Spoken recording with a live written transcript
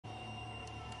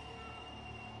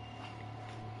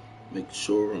Make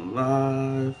sure I'm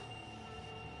live.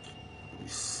 Let me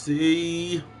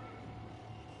see.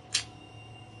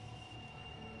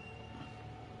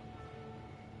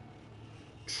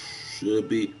 Should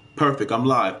be perfect. I'm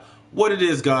live. What it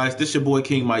is, guys? This your boy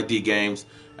King Mike D Games.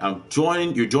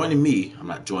 You're joining me. I'm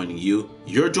not joining you.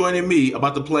 You're joining me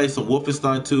about to play some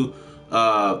Wolfenstein 2.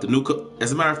 The new.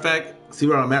 As a matter of fact, see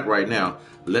where I'm at right now.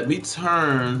 Let me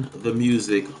turn the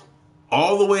music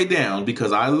all the way down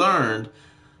because I learned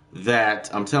that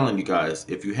I'm telling you guys,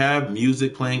 if you have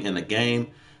music playing in a game,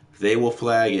 they will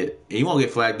flag it. And you won't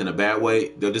get flagged in a bad way.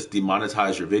 They'll just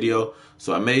demonetize your video.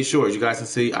 So I made sure, as you guys can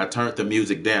see, I turned the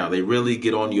music down. They really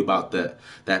get on you about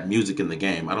that music in the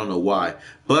game. I don't know why.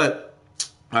 But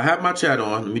I have my chat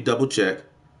on. Let me double check.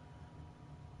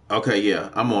 Okay, yeah,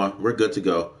 I'm on. We're good to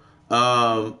go.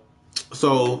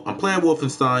 So I'm playing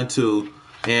Wolfenstein 2.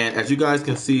 And as you guys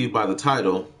can see by the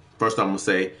title, first I'm going to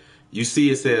say, you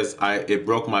see it says it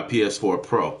broke my PS4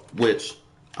 Pro, which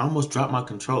I almost dropped my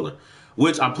controller,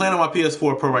 which I'm playing on my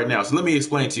PS4 Pro right now. So let me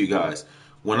explain to you guys.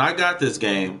 When I got this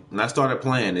game and I started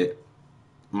playing it,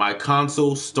 my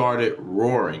console started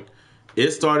roaring.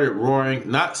 It started roaring,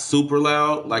 not super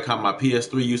loud like how my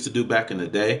PS3 used to do back in the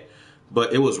day,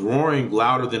 but it was roaring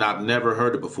louder than I've never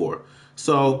heard it before.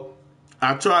 So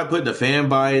I tried putting a fan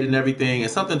by it and everything, and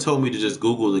something told me to just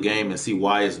Google the game and see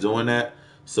why it's doing that.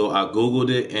 So I Googled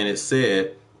it, and it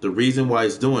said the reason why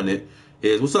it's doing it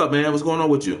is, what's up, man? What's going on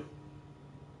with you?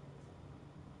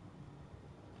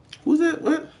 Who's that?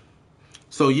 What?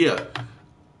 So yeah,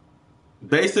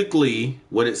 basically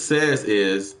what it says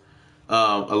is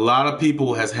a lot of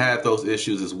people has had those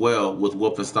issues as well with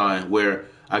Wolfenstein, where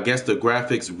I guess the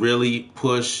graphics really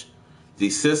push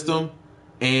the system,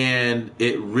 and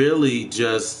it really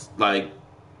just like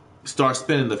starts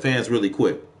spinning the fans really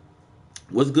quick.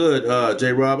 What's good,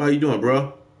 J Rob? How you doing,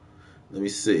 bro? Let me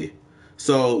see.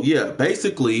 So yeah,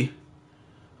 basically,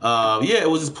 yeah, it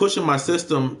was just pushing my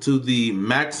system to the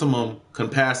maximum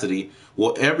capacity.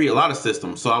 Well, a lot of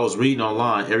systems. So I was reading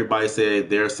online. Everybody said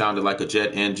theirs sounded like a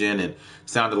jet engine and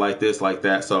sounded like this, like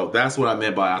that. So that's what I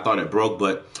meant by I thought it broke,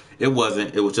 but it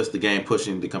wasn't. It was just the game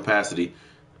pushing the capacity.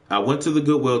 I went to the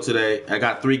Goodwill today. I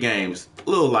got 3 games. A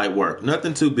little light work.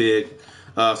 Nothing too big.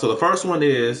 So the first one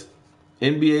is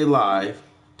NBA Live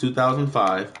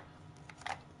 2005.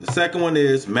 The second one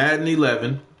is Madden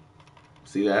 11.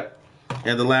 See that?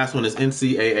 And the last one is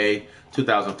NCAA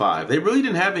 2005. They really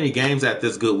didn't have any games at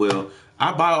this Goodwill.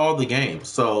 I buy all the games.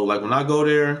 So, like, when I go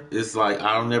there, it's like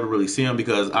I don't never really see them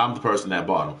because I'm the person that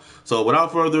bought them. So,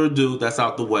 without further ado, that's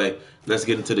out the way. Let's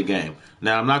get into the game.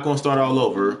 Now, I'm not going to start all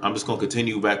over. I'm just going to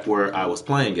continue back where I was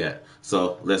playing at.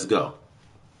 So, let's go.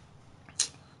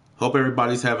 Hope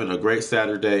everybody's having a great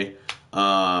Saturday.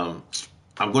 I'm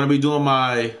going to be doing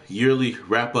my yearly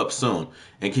wrap up soon.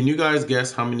 And can you guys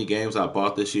guess how many games I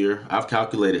bought this year? I've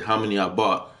calculated how many I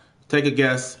bought. Take a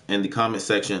guess in the comment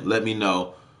section. Let me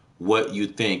know what you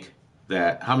think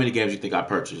how many games you think I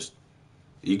purchased.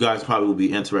 You guys probably will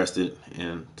be interested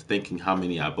in thinking how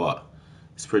many I bought.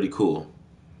 It's pretty cool.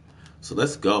 So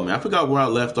let's go, man. I forgot where I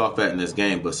left off at in this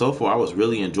game, but so far I was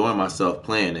really enjoying myself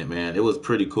playing it, man. It was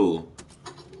pretty cool.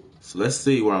 So let's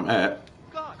see where I'm at.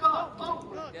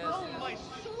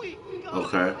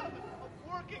 Okay.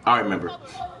 I remember.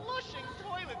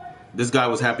 This guy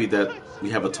was happy that we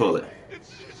have a toilet.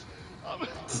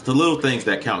 It's the little things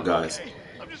that count, guys.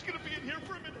 I'm just gonna be in here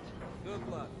for a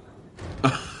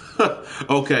minute.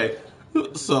 Okay.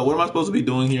 So what am I supposed to be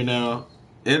doing here now?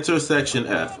 Enter section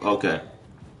F. Okay.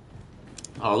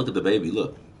 Oh, look at the baby.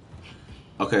 Look.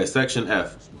 Okay, section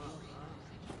F.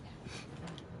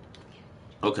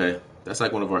 Okay. That's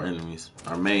like one of our enemies.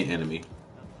 Our main enemy.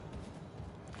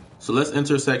 So let's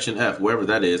enter section F, wherever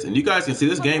that is. And you guys can see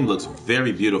this game looks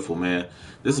very beautiful, man.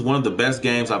 This is one of the best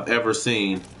games I've ever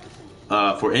seen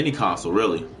for any console,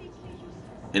 really.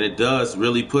 And it does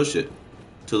really push it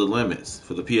to the limits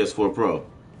for the PS4 Pro.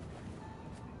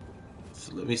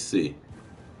 So let me see.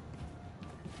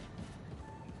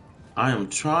 I am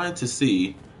trying to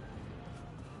see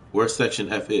where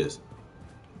section F is.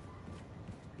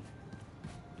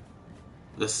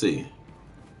 Let's see.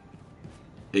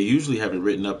 They usually have it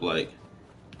written up like,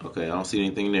 okay, I don't see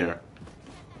anything there.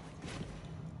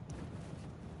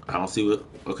 I don't see what,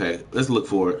 okay, let's look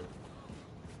for it.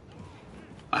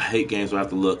 I hate games where I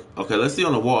have to look. Okay, let's see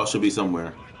on the wall. It should be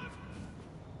somewhere.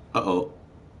 Uh-oh.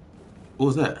 What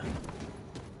was that?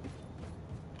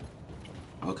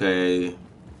 Okay.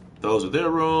 Those are their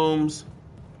rooms.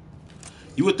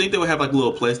 You would think they would have like a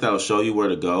little place that will show you where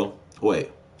to go. Wait.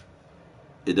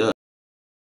 It does.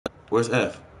 Where's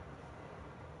F?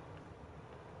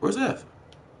 Where's F?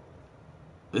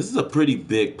 This is a pretty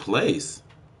big place.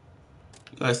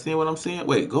 You guys seeing what I'm seeing?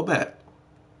 Wait, go back.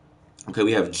 Okay,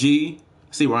 we have G.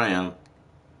 See where I am.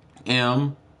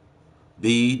 M,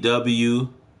 B, W.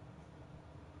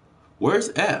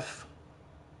 Where's F?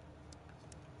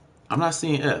 I'm not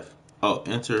seeing F. Oh,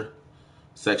 enter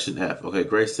section F. Okay,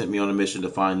 Grace sent me on a mission to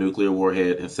find nuclear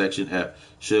warhead in section F.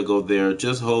 Should go there.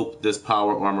 Just hope this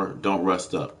power armor don't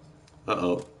rust up.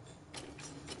 Uh-oh.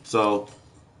 So,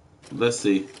 let's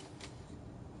see.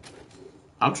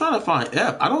 I'm trying to find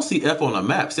F. I don't see F on the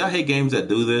map. See, I hate games that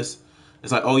do this.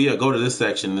 It's like, oh yeah, go to this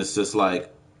section. It's just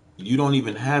like, you don't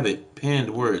even have it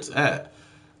pinned where it's at.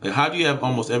 Like, how do you have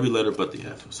almost every letter but the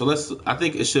F? So I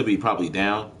think it should be probably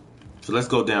down. So let's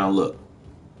go down, look.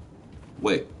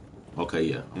 Wait. Okay,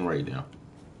 yeah, I'm right down.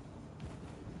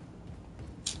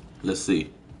 Let's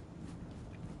see.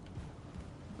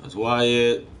 That's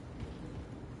Wyatt.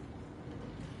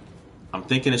 I'm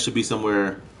thinking it should be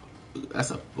somewhere.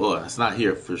 That's not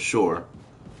here for sure.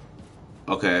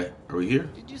 Okay, are we here?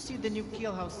 Did you see the new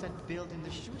kill house set built in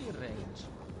the shooting range?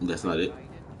 That's not it.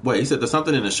 Wait, he said there's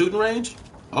something in the shooting range?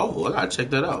 Oh, I gotta check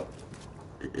that out.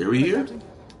 Are we here?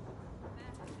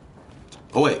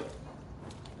 Oh, wait.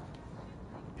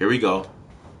 Here we go.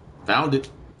 Found it.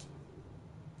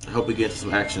 I hope we get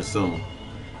some action soon.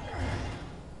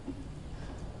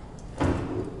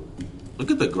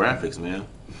 Look at the graphics, man.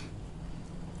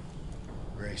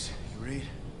 Grace, you read?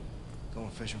 Going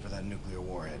fishing for that nuclear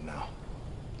warhead now.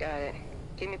 Got it.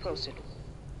 Keep me posted.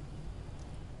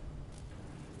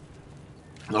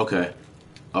 Okay.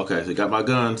 Okay, so got my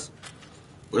guns.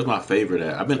 Where's my favorite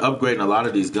at? I've been upgrading a lot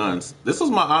of these guns. This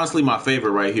was honestly my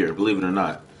favorite right here, believe it or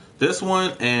not. This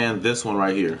one and this one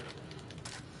right here.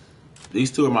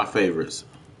 These two are my favorites.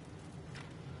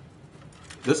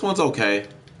 This one's okay.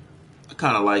 I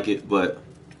kind of like it, but...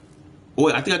 Oh,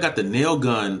 wait, I think I got the nail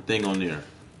gun thing on there.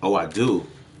 Oh, I do.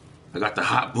 I got the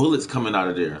hot bullets coming out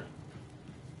of there.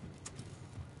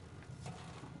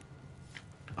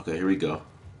 Okay, here we go.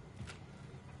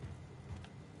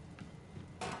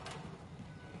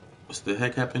 What's the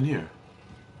heck happened here?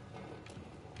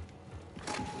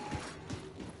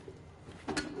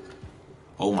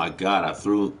 Oh my God, I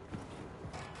threw...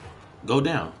 Go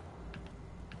down.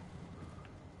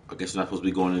 I guess you're not supposed to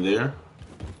be going in there.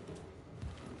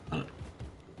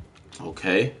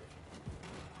 Okay.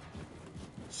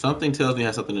 Something tells me it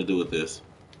has something to do with this.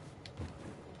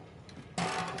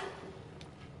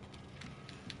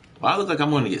 Well, I look like I'm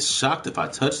going to get shocked if I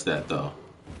touch that, though.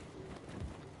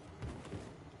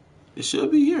 It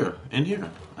should be here. In here.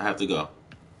 I have to go.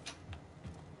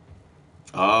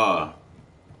 Ah.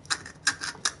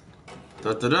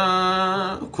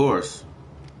 Da-da-da. Of course.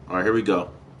 All right, here we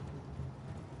go.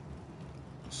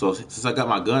 So, since I got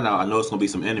my gun out, I know it's going to be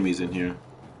some enemies in here.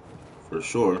 For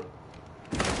sure.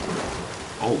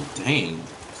 Oh, dang.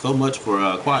 So much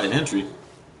for quiet entry.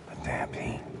 The damp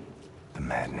heat. The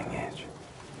maddening itch.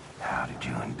 How did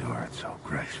you endure it so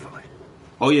gracefully?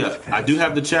 Oh, yeah. I do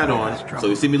have the chat on. So,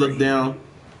 you see me look down.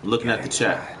 I'm looking at the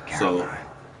chat. So,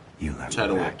 you left chat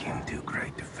the away. vacuum too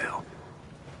great to fill.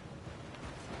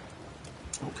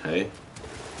 Okay.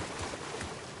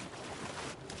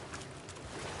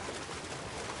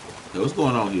 Hey, what's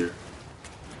going on here?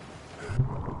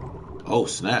 Oh,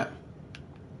 snap.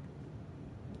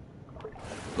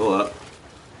 Go up.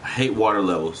 I hate water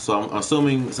levels, so I'm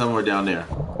assuming somewhere down there.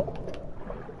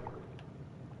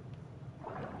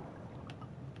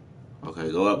 Okay,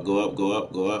 go up, go up, go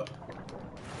up, go up.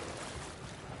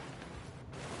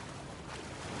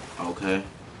 Okay.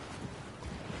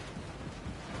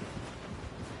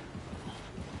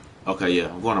 Okay, yeah,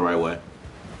 I'm going the right way.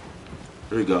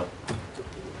 Here we go.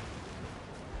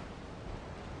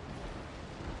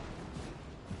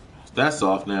 That's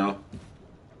off now.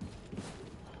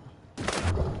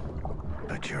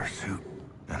 But your suit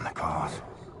and the cause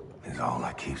is all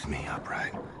that keeps me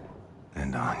upright.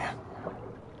 And Anya,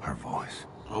 her voice.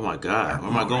 Oh my God,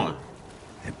 where am I going?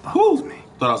 It bothers me.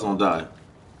 Thought I was gonna die.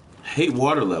 Hate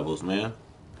water levels, man.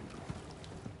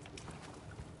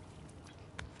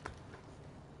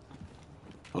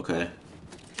 Okay.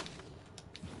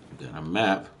 Got a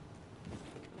map.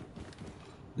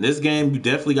 In this game, you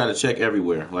definitely got to check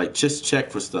everywhere. Like, just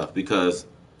check for stuff because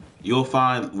you'll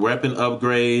find weapon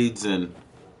upgrades and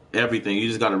everything. You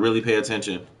just got to really pay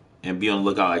attention and be on the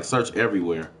lookout. Like, search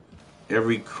everywhere.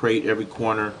 Every crate, every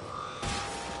corner.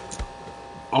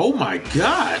 Oh my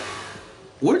God.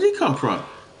 Where did he come from?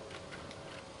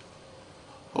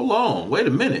 Hold on. Wait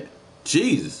a minute.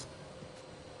 Jesus.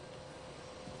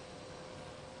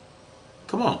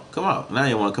 Come on. Come out. Now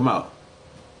you want to come out.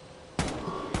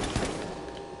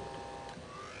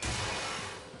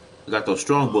 I got those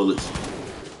strong bullets.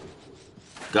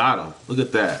 Got him. Look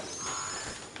at that.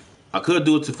 I could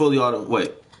do it to fully auto.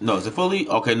 Wait, no, is it fully?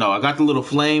 Okay, no, I got the little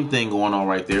flame thing going on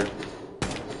right there.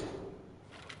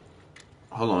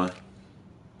 Hold on.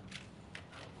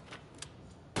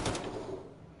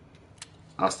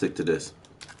 I'll stick to this.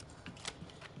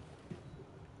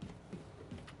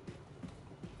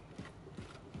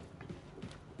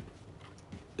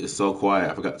 It's so quiet.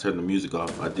 I forgot to turn the music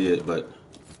off. I did, but it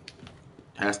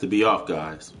has to be off,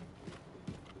 guys.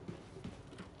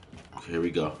 Okay, here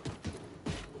we go.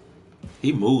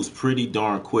 He moves pretty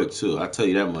darn quick, too. I tell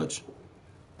you that much.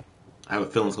 I have a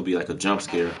feeling it's going to be like a jump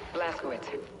scare. Blazkowicz,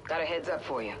 got a heads up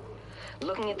for you.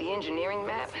 Looking at the engineering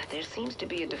map, there seems to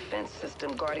be a defense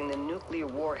system guarding the nuclear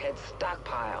warhead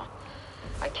stockpile.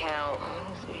 I count 1,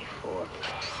 2, 3, 4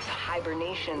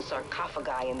 hibernation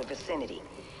sarcophagi in the vicinity.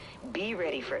 Be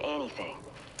ready for anything.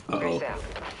 Grace out.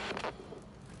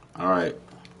 All right.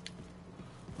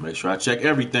 Make sure I check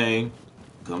everything.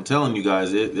 Because I'm telling you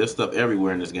guys, there's stuff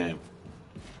everywhere in this game.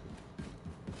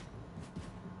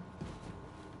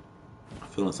 I'm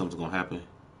feeling something's going to happen.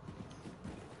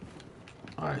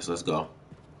 All right, so let's go.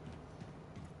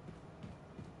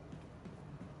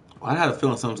 I had a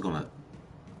feeling something's going to...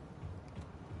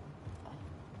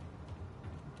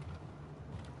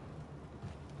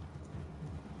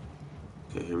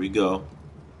 Okay, here we go.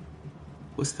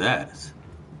 What's that?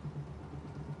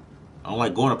 I don't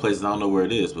like going to places I don't know where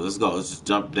it is, but let's go. Let's just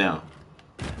jump down.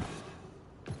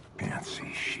 Can't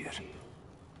see shit.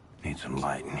 Need some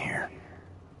light in here.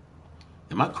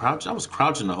 Am I crouching? I was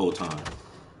crouching the whole time.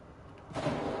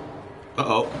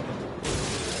 Uh-oh.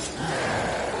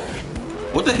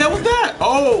 What the hell was that?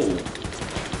 Oh!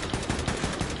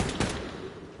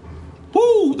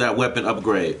 Whoo! That weapon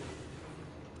upgrade.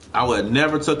 I would have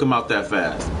never took him out that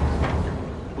fast.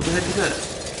 What the heck is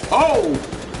that? Oh!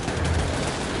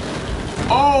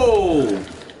 Oh!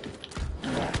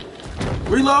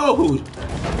 Reload!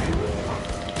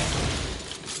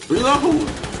 Reload!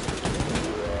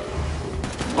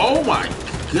 Oh my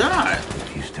god!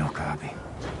 If you still copy,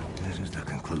 this is the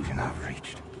conclusion I've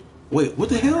reached. Wait, what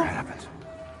the Whatever hell? happens,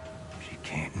 she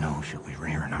can't know she'll be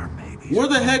rearing our babies. Where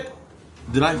the heck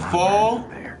did I fall?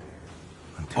 There,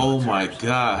 until Oh it's my ours.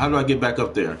 god, how do I get back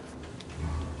up there?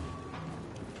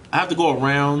 I have to go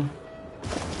around.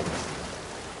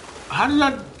 How did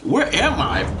I... Where am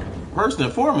I? First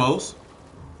and foremost.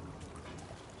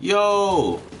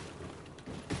 Yo.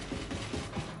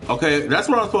 Okay, that's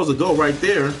where I'm supposed to go, right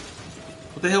there.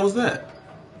 What the hell was that?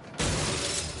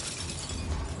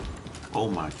 Oh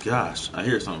my gosh, I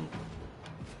hear something.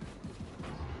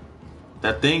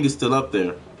 That thing is still up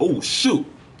there. Oh shoot.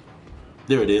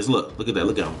 There it is, look at that,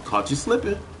 look at him. Caught you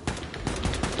slipping.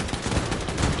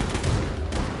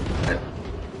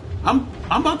 I'm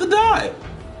about to die.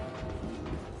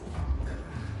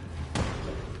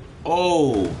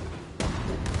 Oh.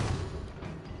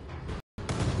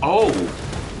 Oh.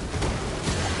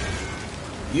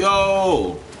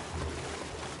 Yo.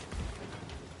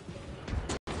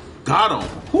 Got him.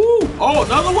 Woo. Oh,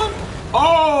 another one?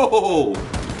 Oh.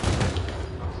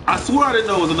 I swear I didn't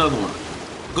know it was another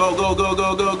one. Go, go, go,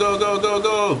 go, go, go, go, go,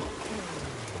 go.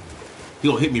 He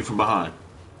gonna hit me from behind.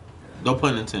 No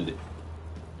pun intended.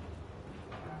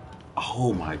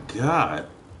 Oh my god.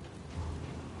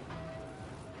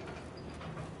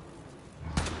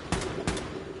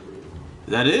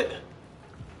 Is that it?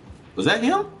 Was that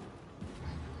him?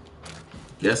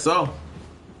 Guess so.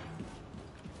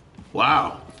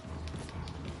 Wow.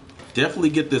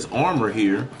 Definitely get this armor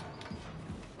here.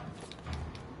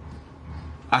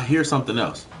 I hear something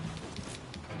else.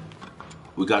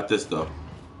 We got this though.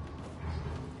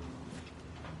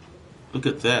 Look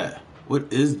at that.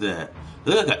 What is that?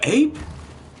 Look like an ape?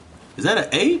 Is that an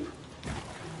ape?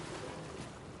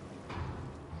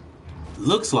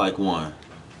 Looks like one.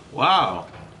 Wow.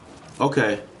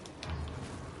 Okay.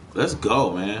 Let's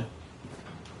go, man.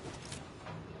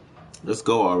 Let's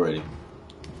go already.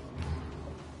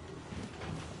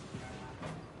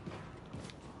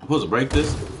 I'm supposed to break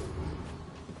this?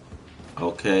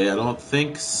 Okay, I don't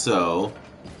think so.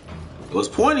 It was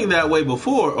pointing that way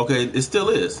before. Okay, it still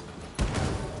is.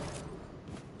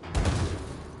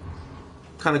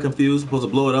 Kind of confused. Supposed to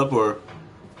blow it up or...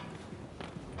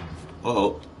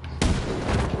 Uh-oh.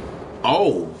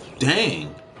 Oh,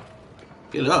 dang.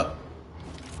 Get up.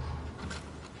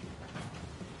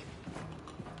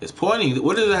 It's pointing.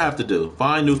 What does it have to do?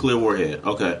 Find nuclear warhead.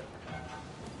 Okay.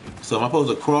 So am I supposed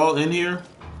to crawl in here?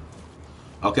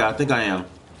 Okay, I think I am.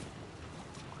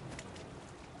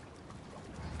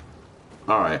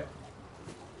 All right.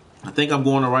 I think I'm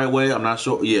going the right way. I'm not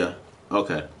sure. Yeah.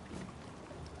 Okay.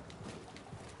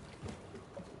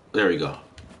 There we go.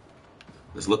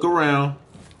 Let's look around.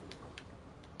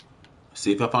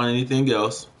 See if I find anything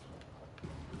else.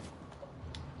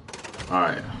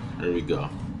 Alright, there we go.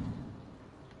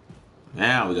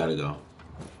 Now we gotta go.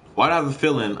 Why do I have a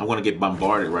feeling I'm gonna get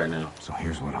bombarded right now? So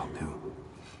here's what I'll do.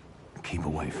 Keep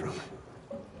away from it.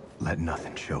 Let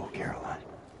nothing show, Caroline.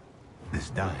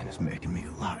 This dying is making me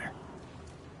a liar.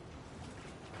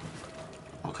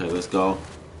 Okay, let's go.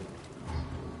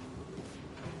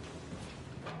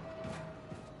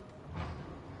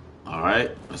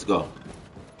 Alright, let's go.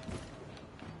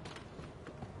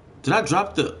 Did I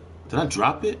drop it?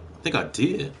 I think I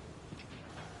did.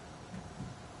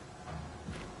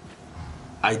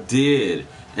 I did.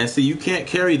 And see, you can't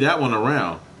carry that one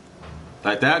around.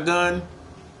 Like that gun,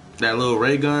 that little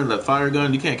ray gun, the fire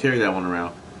gun, you can't carry that one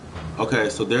around. Okay,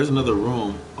 so there's another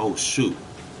room. Oh, shoot.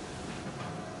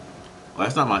 Oh,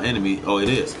 that's not my enemy. Oh, it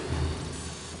is.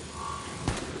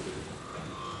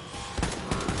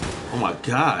 Oh, my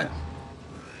God.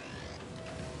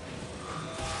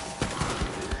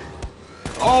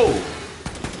 Oh!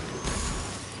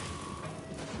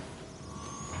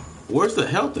 Where's the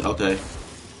health? Okay.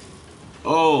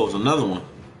 Oh, it's another one.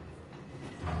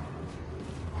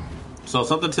 So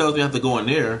something tells me I have to go in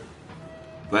there.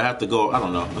 But I have to go, I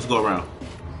don't know. Let's go around.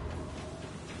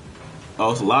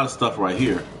 Oh, it's a lot of stuff right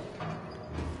here.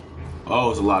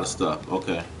 Oh, it's a lot of stuff.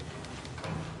 Okay.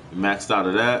 Maxed out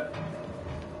of that.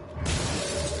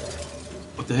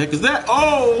 What the heck is that?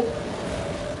 Oh!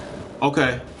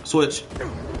 Okay. Switch.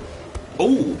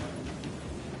 Oh!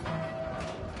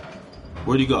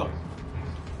 Where'd he go?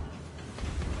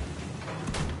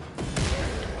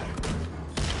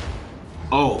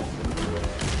 Oh.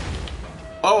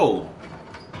 Oh!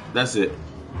 That's it.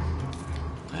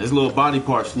 His little body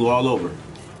parts flew all over.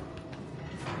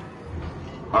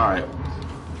 Alright.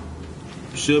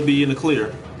 Should be in the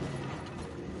clear.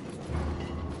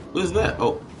 What is that?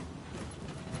 Oh.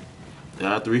 I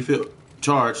have to refill.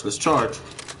 Charge. Let's charge.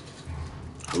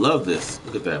 I love this.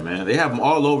 Look at that, man. They have them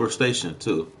all over station,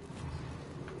 too.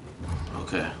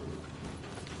 Okay.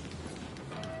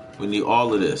 We need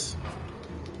all of this.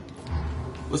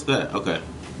 What's that? Okay.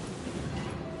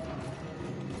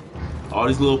 All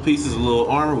these little pieces of little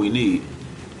armor we need.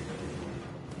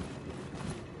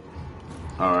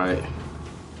 Alright.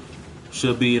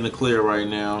 Should be in the clear right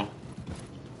now.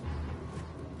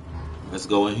 Let's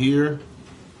go in here.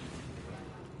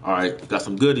 Alright, got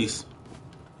some goodies.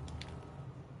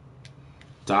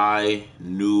 Die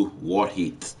new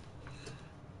warheat.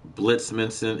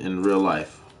 Blitzminson in real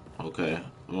life. Okay.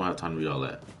 I don't have time to read all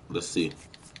that. Let's see.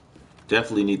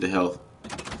 Definitely need the health.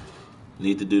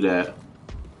 Need to do that.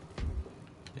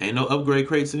 Ain't no upgrade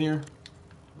crates in here.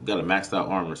 We got a maxed out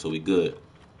armor, so we good.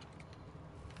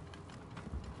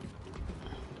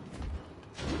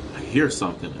 I hear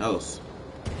something else.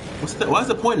 What's that? Why is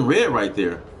it pointing red right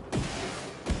there?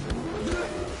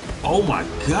 Oh my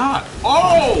God.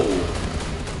 Oh!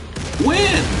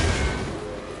 When?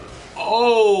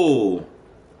 Oh!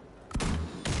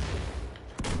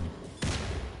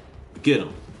 Get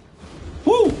him.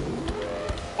 Woo!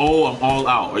 Oh, I'm all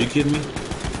out. Are you kidding me?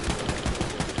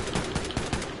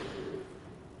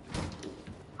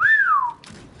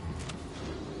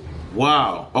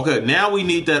 Wow. Okay, now we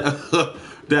need that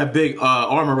that big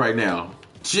armor right now.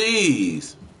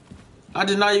 Jeez. I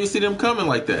did not even see them coming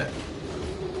like that.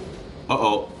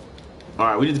 Uh-oh.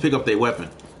 Alright, we need to pick up their weapon.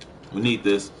 We need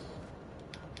this.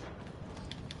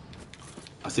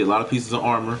 I see a lot of pieces of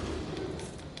armor.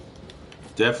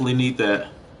 Definitely need that.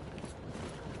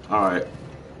 Alright.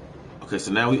 Okay,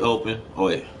 so now we open. Oh,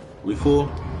 wait. We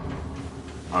full?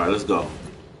 Alright, let's go.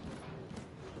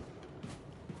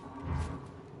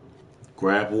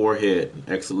 Grab warhead.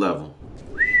 Exit level.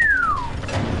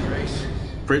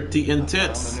 Pretty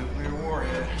intense. Nuclear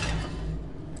warhead.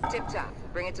 Tip top.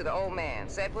 Bring it to the old man.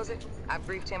 Said was it? I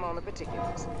briefed him on the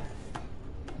particulars.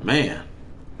 Man.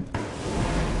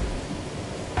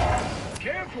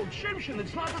 Careful, Chimshin,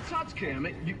 it's not the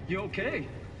Tatsuki. You okay?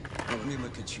 Let me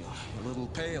look at you. A little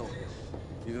pale.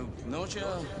 You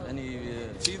nausea? Any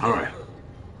fever? All right.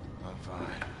 I'm fine.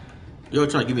 You're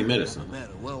trying to give me medicine.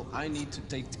 Matter. Well, I need to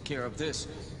take care of this.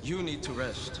 You need to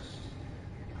rest.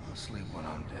 I'll sleep when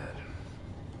I'm dead.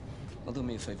 Well, do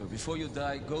me a favor. Before you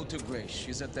die, go to Grace.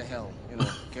 She's at the helm. You know,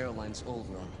 Caroline's old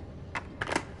room.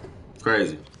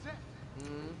 Crazy.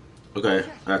 Okay,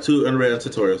 I got 2 unread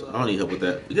tutorials. I don't need help with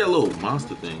that. You got a little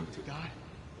monster thing.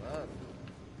 All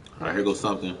right, here goes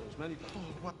something.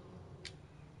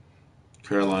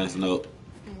 Caroline's note.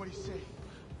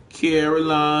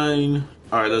 Caroline.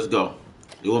 All right, let's go.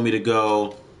 You want me to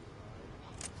go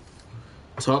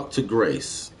talk to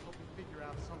Grace?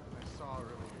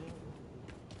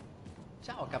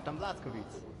 Ciao, Captain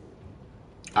Blazkowicz.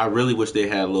 I really wish they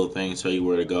had a little thing to tell you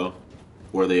where to go,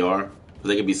 where they are.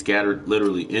 They can be scattered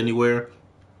literally anywhere.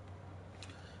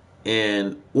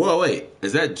 And, well, wait.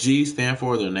 Is that G stand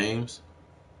for their names?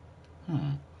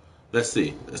 Let's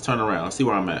see. Let's turn around. Let's see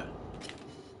where I'm at.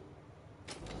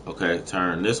 Okay,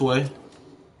 turn this way.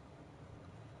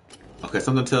 Okay,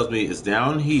 something tells me it's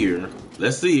down here.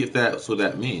 Let's see if that's what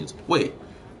that means. Wait,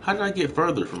 how did I get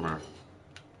further from her?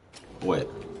 Wait,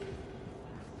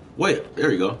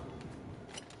 there you go.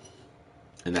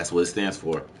 And that's what it stands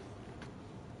for.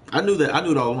 I knew that. I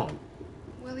knew it all along.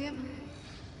 William?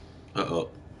 Uh-oh.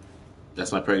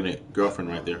 That's my pregnant girlfriend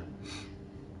right there.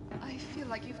 I feel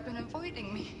like you've been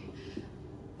avoiding me.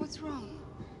 What's wrong?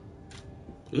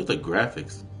 Look at the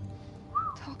graphics.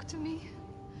 Talk to me.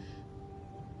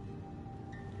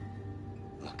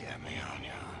 Look at me,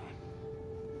 Anya.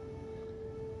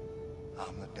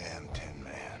 I'm the damn Tin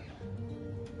Man.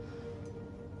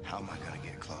 How am I gonna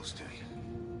get close to you?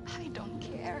 I don't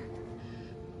care.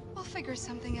 We'll figure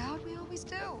something out. We always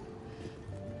do.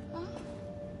 Huh?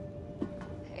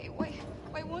 Hey,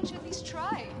 why won't you at least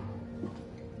try?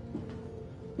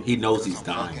 He knows he's I'm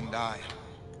dying. fucking dying.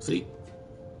 See?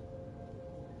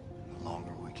 The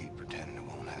longer we keep pretending it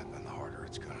won't happen, the harder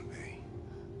it's gonna be.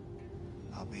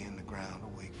 I'll be in the ground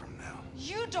a week from now.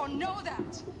 You don't know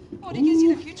that. What, you can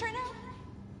see the future now?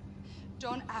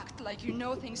 Don't act like you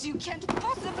know things you can't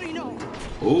possibly know.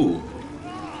 Ooh.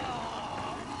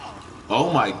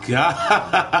 Oh my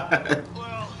god.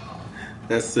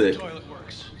 That's sick. Toilet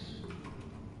works.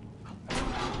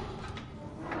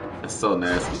 That's so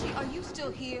nasty. Actually, are you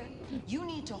still here? You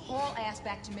need to haul ass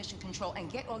back to mission control and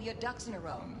get all your ducks in a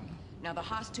row. Now, the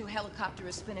Haas 2 helicopter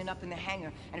is spinning up in the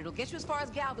hangar, and it'll get you as far as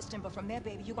Galveston, but from there,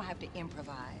 baby, you're gonna have to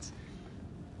improvise.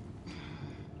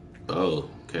 Oh,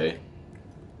 okay.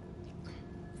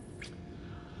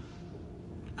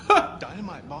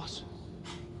 Dynamite, boss.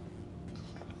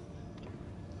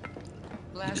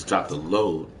 You just dropped a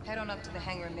load. Head on up to the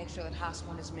hangar and make sure that Haas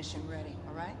 1 is mission ready,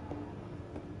 all right?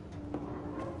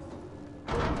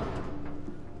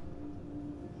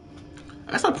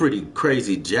 That's a pretty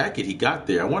crazy jacket he got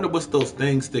there. I wonder what's those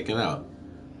things sticking out.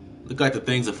 Look like the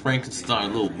things of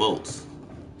Frankenstein little boats.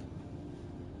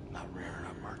 Not rearing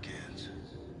up our kids.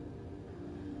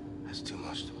 That's too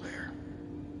much to bear.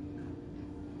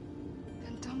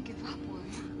 Then don't give up,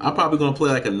 William. I'm probably gonna play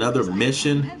like another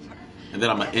mission, Never. and then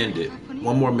I'm gonna end it.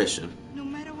 One more mission. No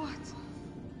matter what.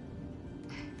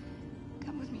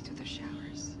 Come with me to the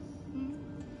showers. Hmm?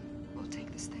 We'll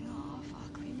take this thing off. I'll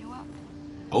clean you up.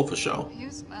 Oh, for sure. You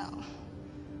smell.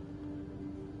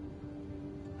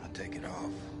 I take it off.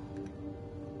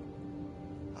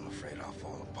 I'm afraid I'll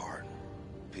fall apart.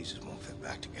 Pieces won't fit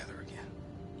back together again.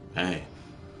 Hey,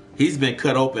 he's been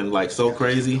cut open like so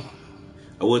crazy.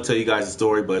 I would tell you guys the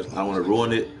story, but I don't want to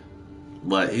ruin it.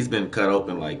 But he's been cut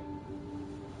open like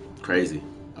crazy.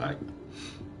 Like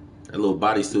that little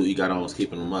bodysuit he got on was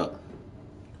keeping him up.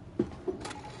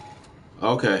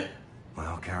 Okay.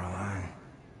 Well, Caroline,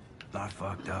 I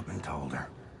fucked up and told her.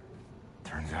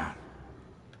 Turns out,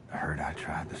 the hurt I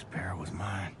tried to spare was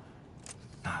mine,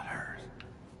 not hers.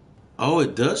 Oh,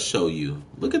 it does show you.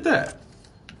 Look at that.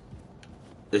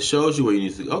 It shows you where you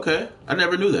need to. Okay, I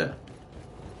never knew that.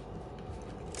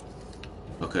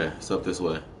 Okay, it's up this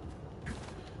way.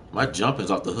 My jumping's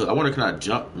off the hook. I wonder, can I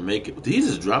jump and make it? Did he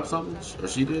just drop something? Or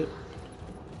she did?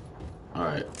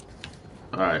 Alright.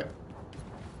 Alright.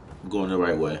 I'm going the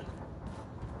right way.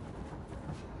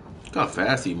 Look how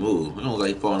fast he moved. It don't look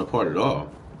like he's falling apart at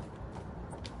all.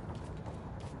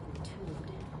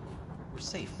 We're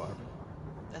safe, Barbara.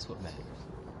 That's what matters.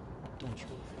 Don't you?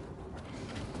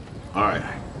 Alright.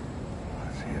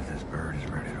 Let's see if this bird is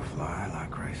ready to fly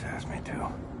like Grace asked me to.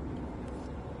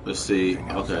 Let's see. Anything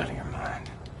else out of Okay. your mind?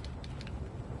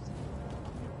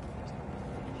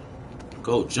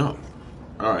 Go jump.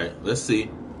 Alright, let's see. I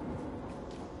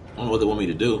don't know what they want me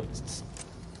to do.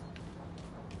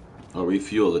 Or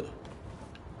refuel it.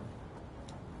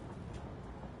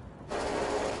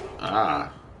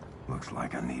 Ah. Looks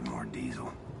like I need more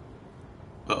diesel.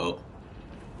 Uh-oh.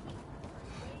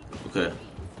 Okay.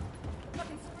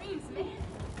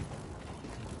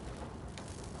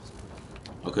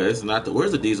 Okay, it's not the...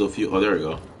 Where's the diesel fuel? Oh, there we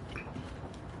go.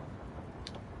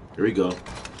 Here we go.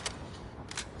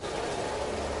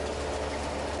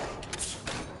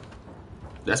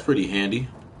 That's pretty handy.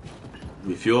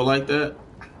 Refuel like that?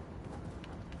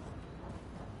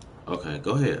 Okay,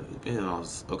 go ahead.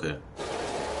 Okay.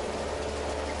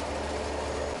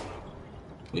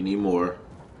 We need more.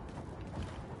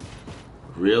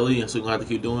 Really? That's what we're gonna have to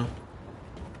keep doing?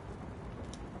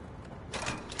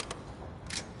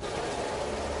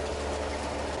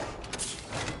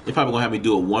 They're probably gonna have me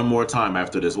do it one more time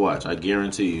after this watch. I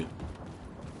guarantee you.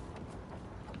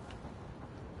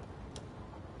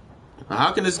 Now,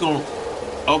 how can this go?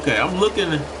 Okay, I'm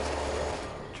looking.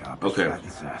 Okay.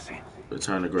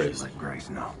 Return to Grace. Let Grace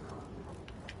know.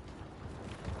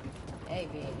 Hey,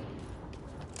 baby.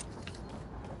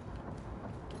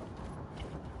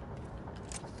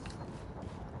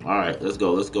 All right, let's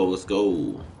go. Let's go. Let's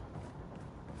go.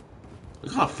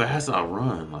 Look how fast I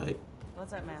run. Like.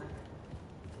 What's up, man?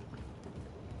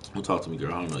 Don't talk to me,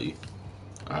 girl. I don't know you.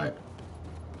 All right.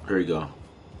 Here you go.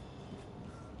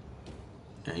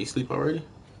 Yeah, you sleep already?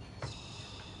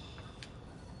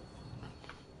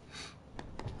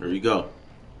 Here you go.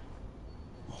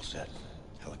 All set.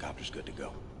 Helicopter's good to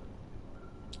go.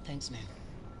 Thanks, man.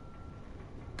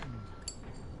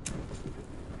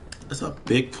 That's a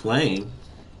big plane.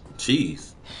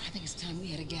 Jeez. I think it's time we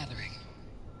had a gathering.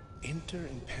 Enter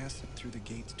and pass it through the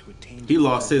gates to attain. He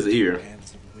lost his ear.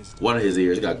 One of his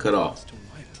ears got cut off.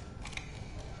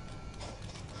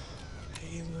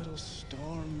 Hey, little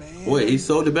star man. Wait, he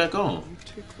sewed it back on. You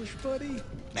ticklish, buddy.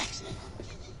 Max.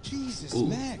 Jesus, Ooh.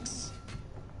 Max.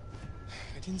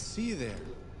 I didn't see you there.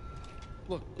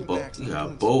 Look, Max, You I'm got a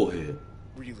doing bow some head.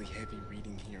 really heavy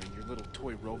reading here, and your little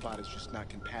toy robot is just not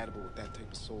compatible with that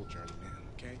type of soul journey, man,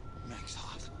 okay? Max,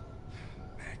 hot.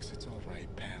 Max, it's all right,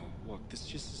 pal. Look, this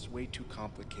just is way too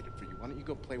complicated for you. Why don't you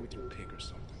go play with your pig or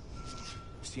something?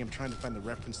 See, I'm trying to find the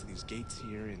reference to these gates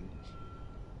here, and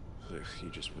ugh, you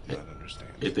just would not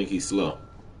understand. They think he's slow.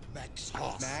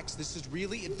 Max, this is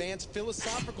really advanced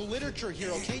philosophical literature here,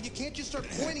 okay? You can't just start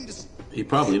pointing to... He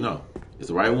probably know. It's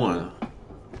the right one.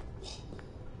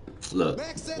 Look.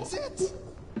 Max, that's it!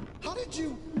 How did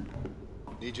you...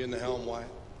 Need you in the helm, Wyatt?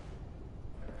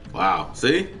 Wow.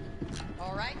 See?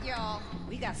 All right, y'all.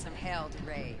 We got some hell to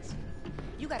raise.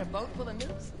 You got a boat full of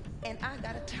nukes, and I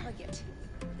got a target.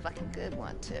 Fucking good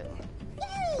one, too.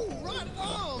 Woo! Right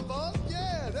on, boss!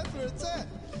 Yeah, that's where it's at.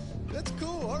 That's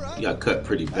cool, all right. He got cut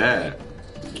pretty bad.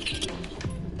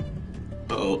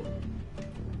 Uh-oh.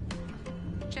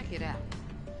 Check it out.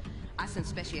 I sent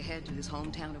Special ahead to his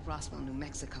hometown of Roswell, New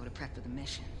Mexico to prep for the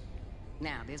mission.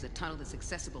 Now, there's a tunnel that's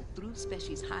accessible through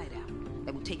Special's hideout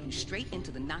that will take you straight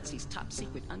into the Nazis'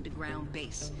 top-secret underground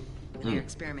base. They're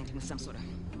experimenting with some sort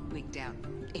of wigged-out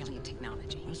alien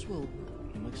technology. Roswell,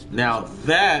 New Mexico. Now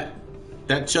that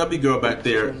chubby girl back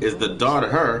there is the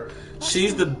daughter.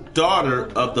 She's the daughter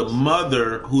of the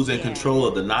mother who's in control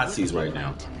of the Nazis right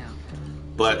now.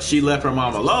 But she left her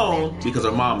mom alone because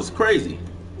her mom is crazy.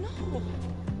 No.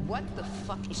 What the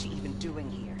fuck is she even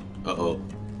doing here? Uh-oh.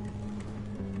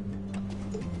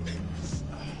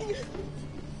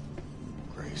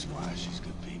 Grace, why? She's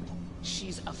good people.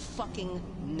 She's a fucking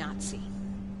Nazi.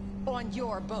 On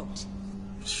your boat.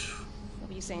 What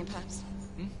were you saying, Pops?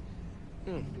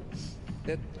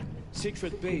 That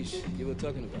secret base you were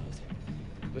talking about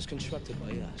was constructed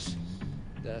by us.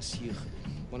 Das hier,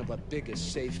 one of our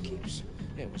biggest safekeepers.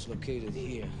 It was located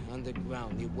here,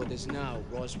 underground, near what is now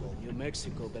Roswell, New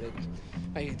Mexico, but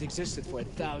it existed for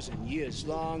 1,000 years,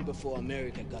 long before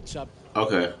America got up.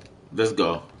 Okay, let's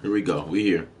go. Here we go. We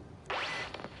here.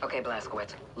 Okay,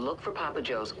 Blazkowicz. Look for Papa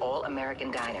Joe's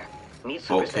All-American Diner. Meet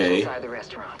Super Okay. inside the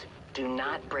restaurant. Do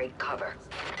not break cover.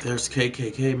 There's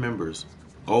KKK members.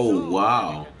 Oh,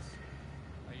 wow.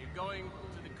 Are you going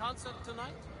to the concert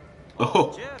tonight?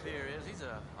 Oh, Jeff here is. He's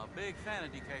a big fan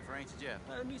of DK for Ancient Jeff.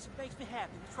 The music makes me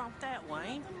happy. What's wrong with that,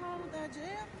 Wayne? Nothing wrong with that,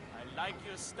 Jeff. I like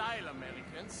your style,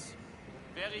 Americans.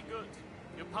 Very good.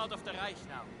 You're part of the Reich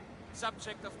now.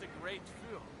 Subject of the great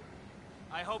Führer.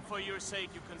 I hope for your sake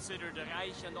you consider the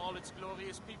Reich and all its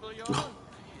glorious people your own. all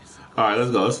right,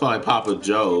 let's go. Let's find Papa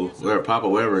Joe.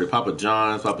 Wherever, Papa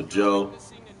John's, Papa Joe.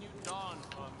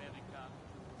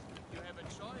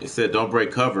 It said don't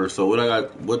break cover, so what I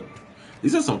got, what,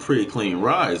 these are some pretty clean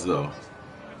rides, though.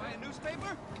 Buy a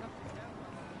newspaper?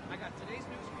 I got today's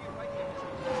newspaper right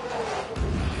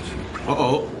here.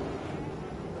 Uh-oh.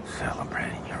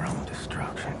 Celebrating your own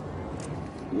destruction.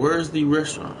 Where's the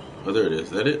restaurant? Oh, there it is. Is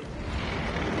that it?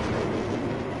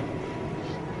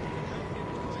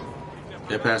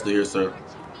 Yeah, Pastor here, sir.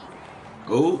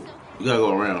 Oh, you gotta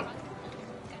go around.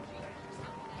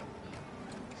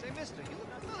 Say, mister, you look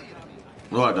familiar to me.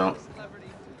 No, I don't.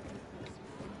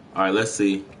 All right, let's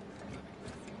see.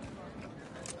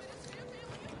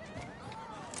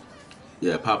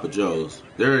 Yeah, Papa Joe's.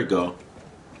 There we go.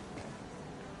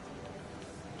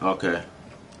 Okay.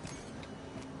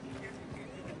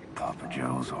 Papa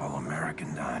Joe's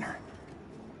All-American Diner.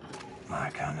 My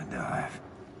kind of dive.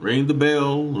 Ring the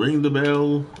bell. Ring the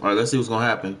bell. All right, let's see what's gonna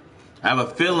happen. I have a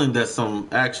feeling that some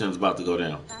action's about to go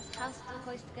down. Was hast du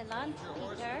heute gelernt,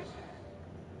 Peter?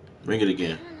 Ring it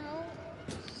again. I don't know.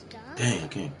 Stop. Dang, I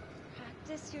can't.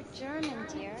 Practice your German,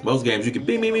 dear. Most games you can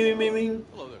bing, bing, bing, bing, bing.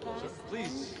 Hello there, sir.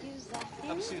 Please.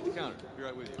 Have a seat at the counter. Be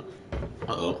right with you.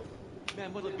 Uh-oh.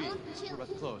 Ma'am, what'll it be? We're about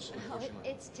to close, Oh, unfortunately.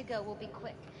 it's to go. We'll be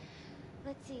quick.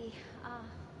 Let's see.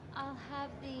 I'll have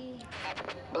the...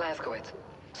 Blazkowicz.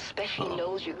 Special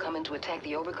knows you're coming to attack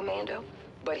the Overcommando,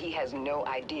 but he has no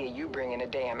idea you bringing a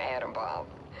damn atom bomb.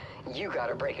 You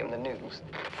gotta break him the news.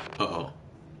 Uh-oh.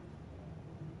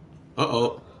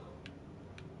 Uh-oh.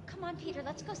 Come on, Peter.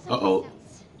 Let's go someplace Uh-oh.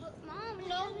 else. But, Mom,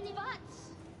 no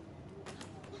buts.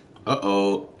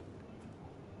 Uh-oh.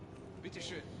 Bitte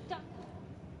schön.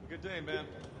 Good day, ma'am.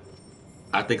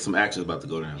 I think some action's about to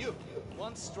go down. You,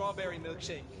 one strawberry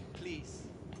milkshake, please.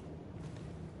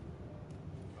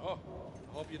 Oh,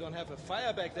 I hope you don't have a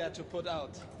fire back there to put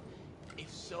out. If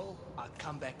so, I'll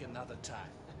come back another time.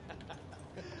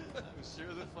 I'm sure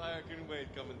the fire can wait,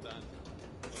 Commandant.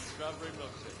 Strawberry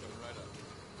milkshake coming right up.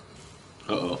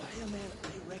 Uh-oh. Fireman,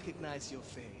 I recognize your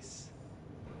face.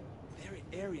 Very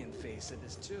Aryan face it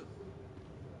is, too.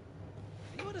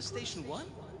 Are you at a Station 1?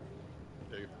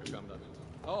 There you go, Commandant.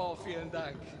 Oh, vielen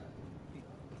Dank.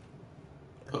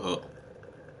 Uh-oh.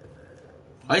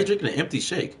 Why are you drinking an empty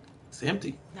shake? It's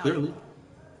empty, Now, clearly.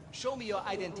 Show me your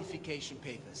identification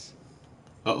papers.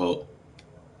 Uh-oh.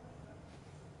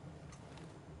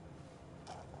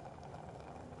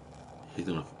 He's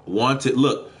gonna... Wanted...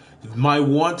 Look, my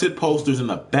wanted poster's in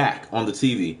the back on the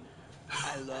TV.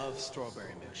 I love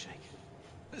strawberry milkshake.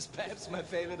 It's perhaps my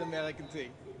favorite American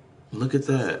thing. Look at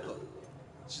that.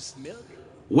 Just milk.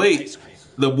 Wait,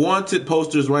 the wanted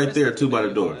poster's right there, too, by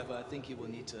the door. However, I think you will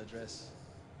need to address.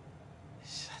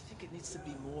 I think it needs to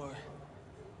be more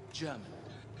German.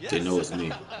 They know it's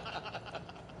me.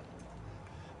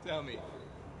 Tell me,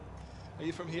 are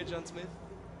you from here, John Smith?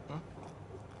 Huh?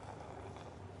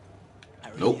 I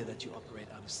read Nope. here that you operate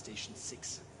out of Station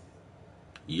 6.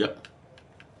 Yep.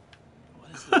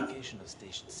 What is the location of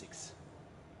Station 6?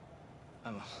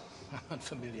 I'm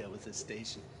unfamiliar with this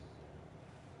station.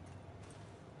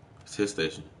 It's his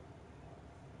station.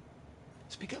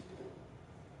 Speak up.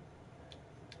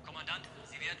 Kommandant,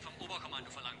 Sie werden vom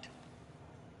Oberkommando verlangt.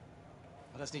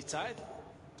 War das nicht Zeit?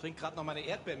 Trink gerade noch meine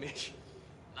Erdbeermilch.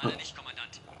 Leider nicht,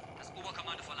 Kommandant. Das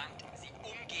Oberkommando verlangt, Sie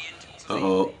umgehend zu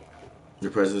Uh-oh.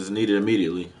 Your presence is needed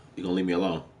immediately. You gonna leave me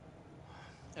alone?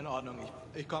 In Ordnung,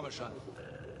 ich komme schon.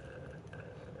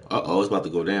 Uh-oh, it's about to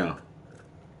go down.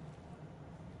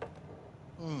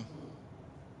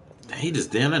 Dang, he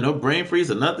just down there, no brain freeze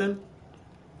or nothing?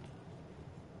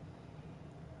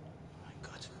 Mein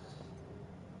Gott.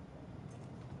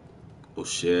 Oh,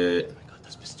 shit. Mein Gott,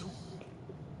 das bist du.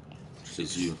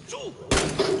 It's you.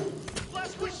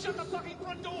 Blazkowicz, shut the fucking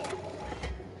front door!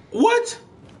 What?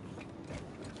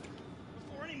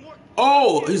 Before any more...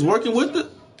 Oh, he's working with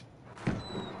the...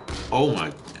 Oh,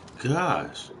 my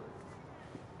gosh.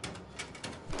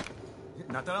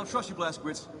 Not that I don't trust you,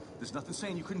 Blazkowicz. There's nothing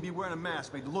saying you couldn't be wearing a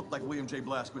mask made to look like William J.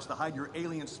 Blazkowicz to hide your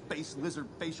alien space lizard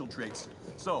facial traits.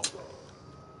 So,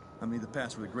 I need the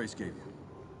password that Grace gave you.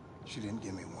 She didn't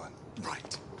give me one.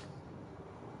 Right.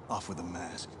 Off with the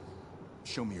mask.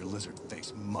 Show me your lizard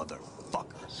face,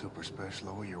 motherfucker. Super special,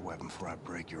 lower your weapon before I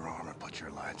break your arm or put your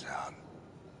lights out.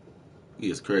 He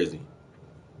is crazy.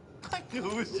 I knew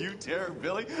it was you, Terror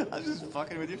Billy. I was just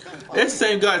fucking with you. It's the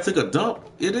same guy that took a dump.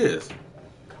 It is.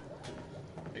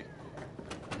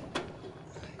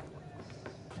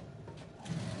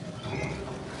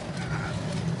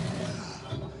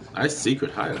 Nice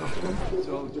secret hideout.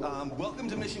 So, welcome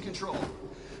to Mission Control.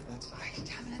 I haven't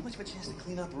had much of a chance to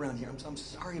clean up around here. I'm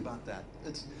sorry about that.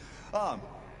 It's,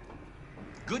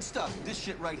 good stuff. This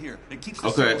shit right here. It keeps the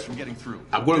Okay. signals from getting through.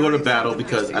 I'm going to go to battle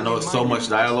because I know it's so much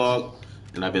dialogue,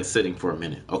 and I've been sitting for a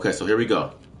minute. Okay, so here we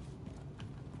go.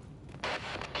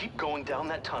 Keep going down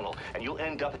that tunnel, and you'll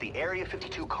end up at the Area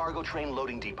 52 cargo train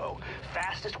loading depot.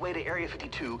 Fastest way to Area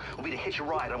 52 will be to hitch a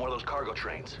ride on one of those cargo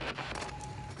trains.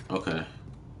 Okay.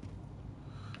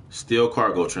 Steel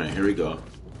cargo train. Here we go.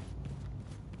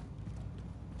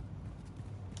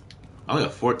 I only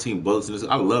got 14 bullets in this.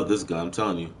 I love this gun, I'm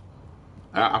telling you.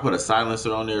 I put a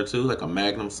silencer on there too, like a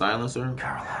Magnum silencer.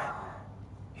 Caroline,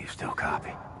 you still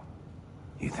copy?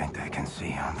 You think they can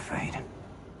see I'm fading?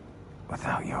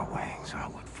 Without your wings, I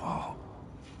would fall.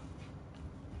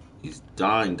 He's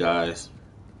dying, guys.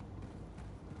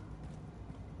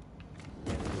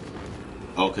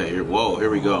 Okay, here. Whoa, here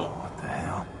we go. What the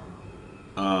hell?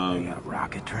 They got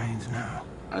rocket trains now.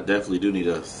 I definitely do need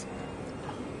us.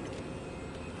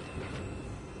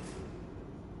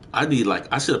 I need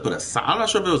I should have put I'm not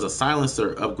sure if it was a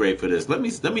silencer upgrade for this. Let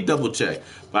me double check.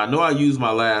 But I know I used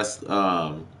my last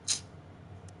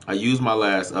I I used my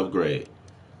last upgrade.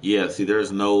 Yeah, see, there's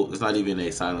not even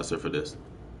a silencer for this.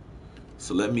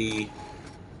 So let me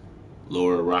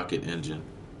lower a rocket engine.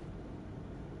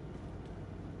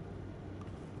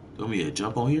 Do me a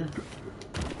jump on here?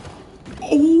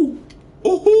 Oh!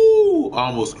 Oh! I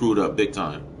almost screwed up big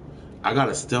time. I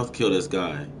gotta stealth kill this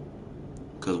guy.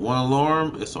 Because one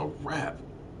alarm, it's a wrap.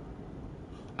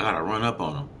 I gotta run up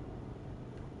on him.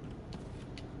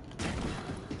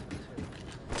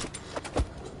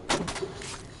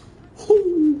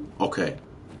 Whoo. Okay.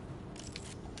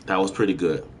 That was pretty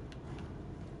good.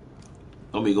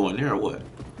 Let me go in there or what?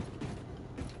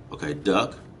 Okay,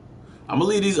 duck. I'm gonna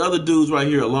leave these other dudes right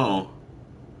here alone.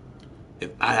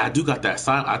 If I do got that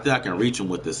silence, I think I can reach him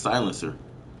with this silencer.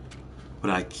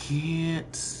 But I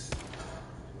can't.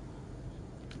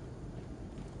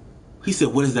 He said,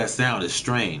 what is that sound? It's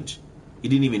strange. He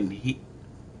didn't even...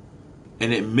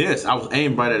 And it missed. I was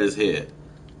aimed right at his head.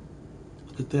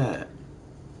 Look at that.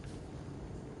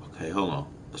 Okay, hold on.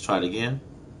 Let's try it again.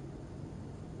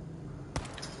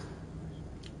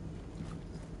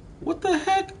 What the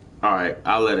heck? All right,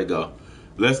 I'll let it go.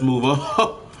 Let's move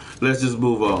on. Let's just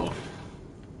move on.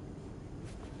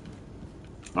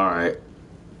 All right.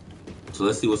 So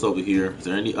let's see what's over here. Is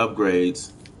there any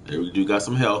upgrades? There we do got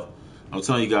some health. I'm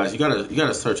telling you guys, you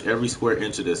gotta search every square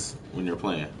inch of this when you're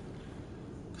playing,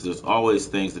 because there's always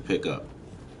things to pick up.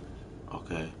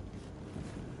 Okay.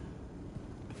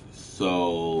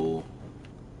 So.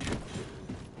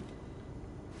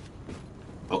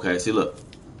 Okay. See, look.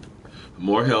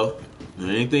 More health.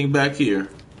 Anything back here?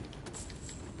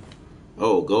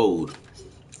 Oh, gold.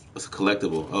 It's a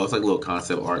collectible. Oh, it's like little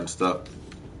concept art and stuff.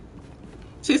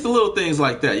 See, it's the little things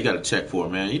like that you gotta check for,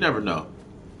 man. You never know.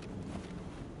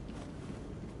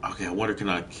 Okay, I wonder, can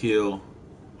I kill...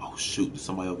 Oh, shoot. There's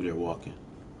somebody over there walking.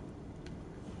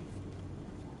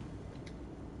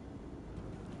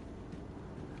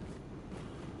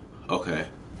 Okay.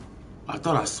 I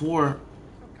thought I swore...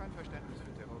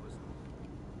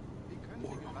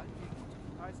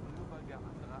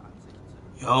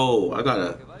 Yo, I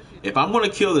gotta... If I'm gonna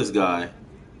kill this guy,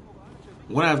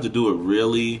 I'm gonna have to do it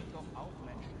really...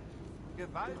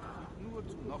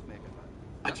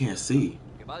 I can't see.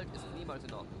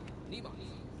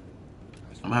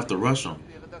 I'm gonna have to rush him.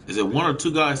 Is it one or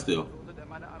two guys still?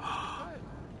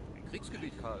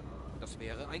 Kriegsgebiet, Karl. Das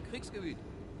wäre ein Kriegsgebiet.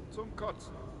 Zum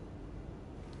Kotzen.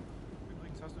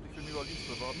 Übrigens, hast du dich für New Orleans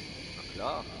beworben? Na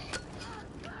klar.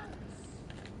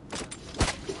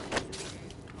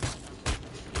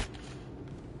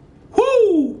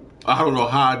 Woo! I don't know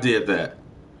how I did that.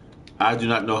 I do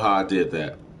not know how I did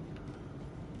that.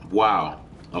 Wow.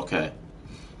 Okay.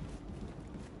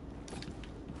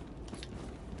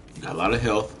 Got a lot of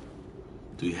health.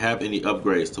 Do we have any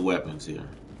upgrades to weapons here?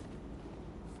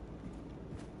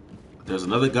 There's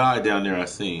another guy down there I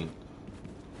seen.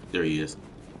 There he is.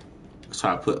 Let's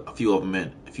try to put a few of them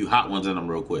in. A few hot ones in them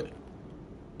real quick.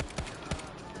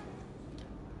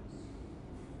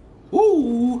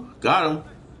 Woo! Got him.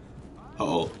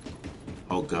 Uh-oh.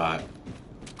 Oh, God.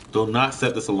 Do not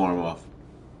set this alarm off.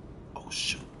 Oh,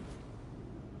 shoot.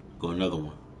 Go another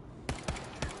one.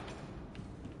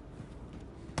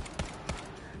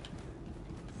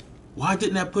 Why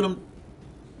didn't that put him?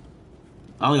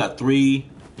 I only got 3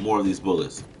 more of these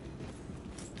bullets.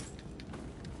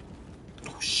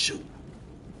 Oh, shoot.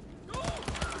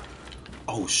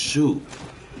 Oh, shoot.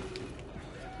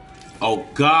 Oh,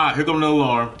 God. Here comes the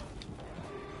alarm.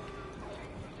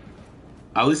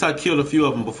 At least I killed a few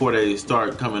of them before they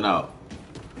start coming out.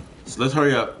 So let's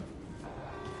hurry up.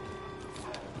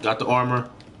 Got the armor.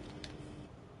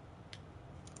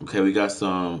 Okay, we got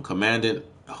some Commandant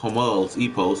Humel's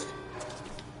E-Post.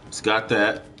 Just got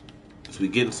that. So we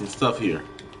getting some stuff here.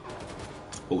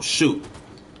 Oh, shoot.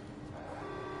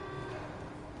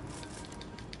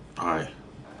 Alright.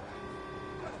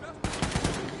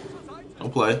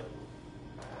 Don't play.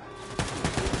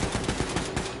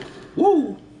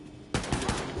 Woo!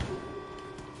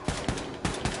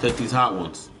 Take these hot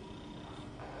ones.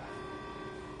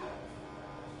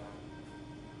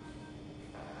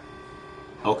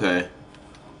 Okay.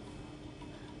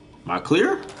 Am I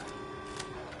clear?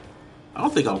 I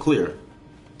don't think I'm clear.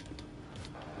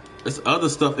 There's other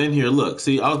stuff in here. Look,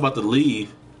 see, I was about to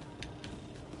leave.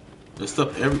 There's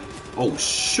stuff every... Oh,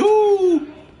 shoot!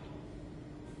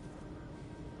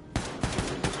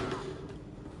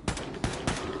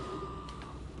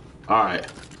 Alright.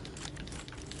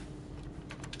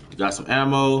 Got some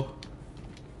ammo.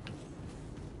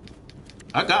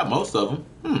 I got most of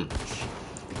them.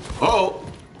 Oh!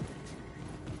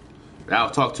 I'll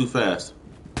talk too fast.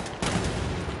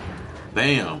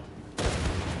 Bam.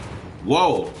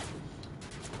 Whoa.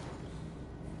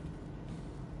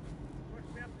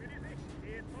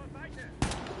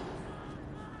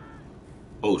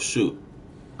 Oh shoot.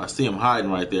 I see him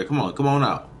hiding right there. Come on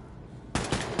out.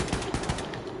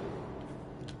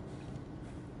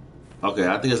 Okay,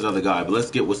 I think there's another guy, but let's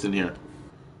get what's in here.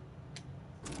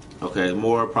 Okay,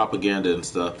 more propaganda and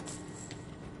stuff.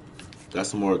 Got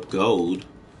some more gold.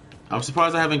 I'm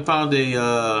surprised I haven't found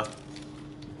a,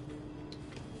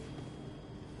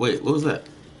 Wait, what was that?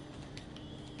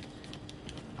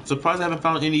 I'm surprised I haven't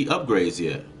found any upgrades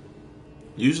yet.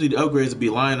 Usually the upgrades would be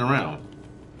lying around.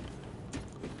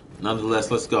 Nonetheless,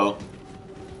 let's go.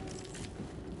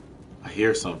 I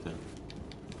hear something.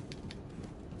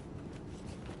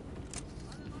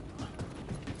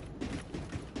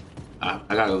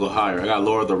 I gotta go higher. I gotta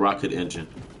lower the rocket engine.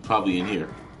 Probably in here.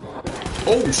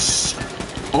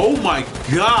 Oh my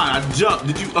god! I jumped.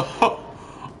 Did you?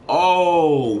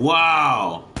 Oh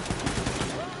wow!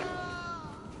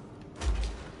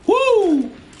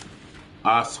 Woo!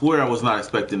 I swear I was not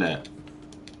expecting that.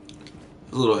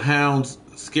 The little hounds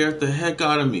scared the heck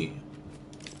out of me.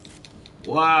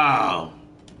 Wow.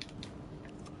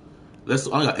 I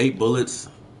only got 8 bullets.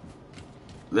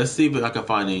 Let's see if I can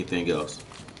find anything else.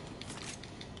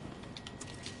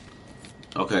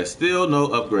 Okay, still no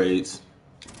upgrades.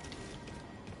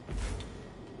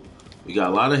 We got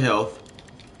a lot of health.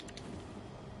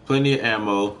 Plenty of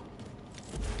ammo.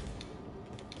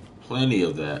 Plenty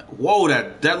of that. Whoa,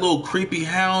 that little creepy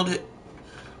hound.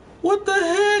 What the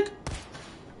heck?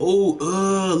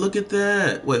 Oh, look at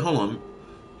that. Wait, hold on.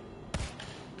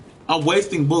 I'm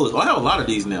wasting bullets. Oh, I have a lot of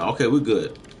these now. Okay, we're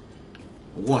good.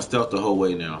 I'm going stealth the whole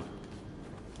way now.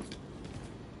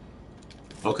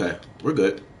 Okay, we're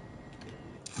good.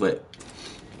 Wait,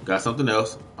 got something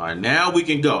else. All right, now we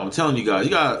can go. I'm telling you guys,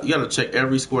 you gotta check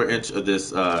every square inch of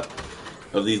this of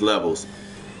these levels.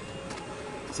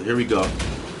 So here we go.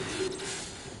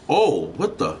 Oh,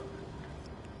 what the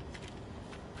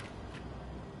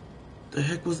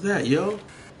heck was that, yo?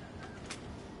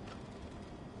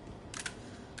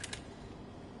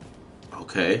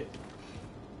 Okay.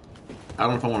 I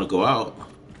don't know if I want to go out.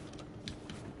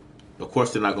 Of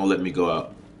course, they're not gonna let me go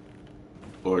out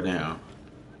or down.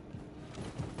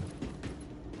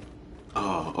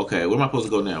 Oh, okay. Where am I supposed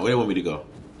to go now? Where do they want me to go?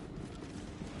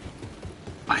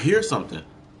 I hear something.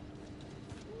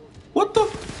 What the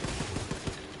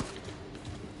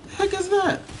heck is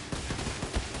that?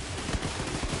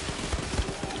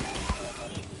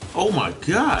 Oh my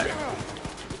god.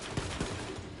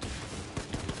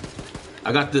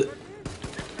 I got the...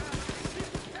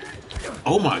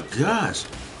 Oh my gosh.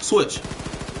 Switch.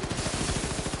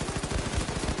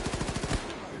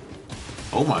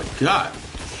 Oh my god.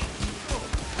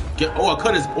 Oh, I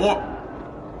cut his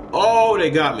arm. Oh, they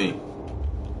got me.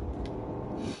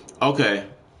 Okay.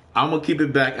 I'm going to keep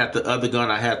it back at the other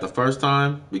gun I had the first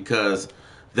time because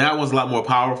that one's a lot more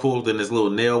powerful than this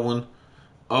little nail one.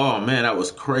 Oh, man, that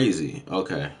was crazy.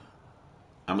 Okay.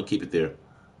 I'm going to keep it there.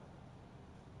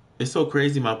 It's so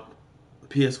crazy. My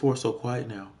PS4 is so quiet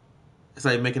now. It's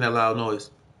like making that loud noise.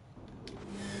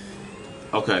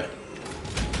 Okay.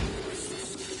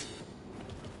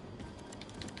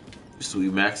 So we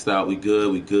maxed out. We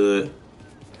good. We good.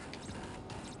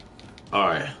 All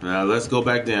right. Now let's go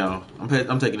back down.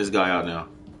 I'm taking this guy out now.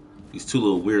 These two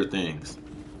little weird things.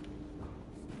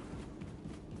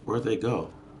 Where'd they go?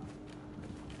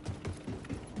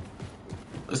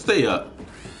 Let's stay up.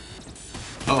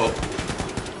 Uh oh.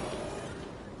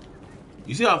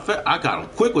 You see how fast I got him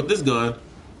quick with this gun.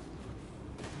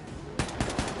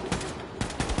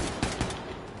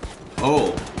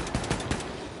 Oh.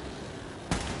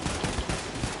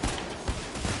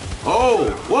 Oh,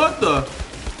 what the?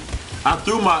 I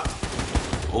threw my...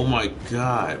 Oh my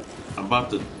god. I'm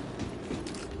about to...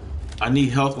 I need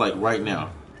health like right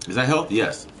now. Is that health?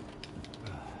 Yes.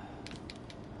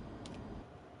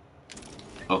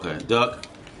 Okay, duck.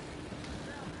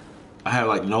 I have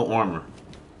like no armor.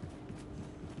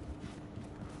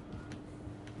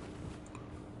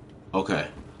 Okay.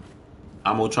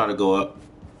 I'm gonna try to go up.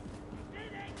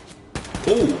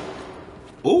 Ooh.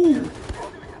 Ooh.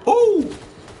 Ooh.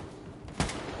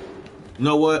 You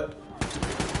know what?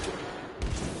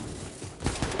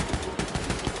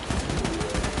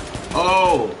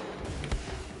 Oh.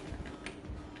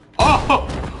 Oh.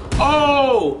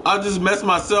 Oh. I just messed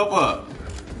myself up.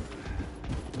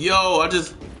 Yo,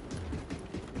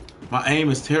 my aim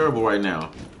is terrible right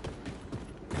now.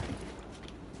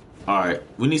 Alright,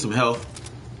 we need some health.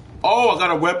 Oh, I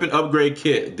got a weapon upgrade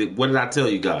kit. What did I tell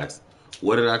you guys?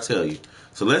 What did I tell you?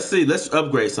 So let's see. Let's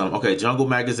upgrade some. Okay, jungle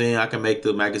magazine. I can make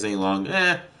the magazine long.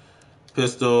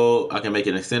 Pistol. I can make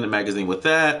an extended magazine with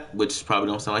that, which probably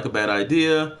don't sound like a bad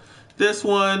idea. This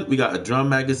one, we got a drum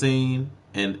magazine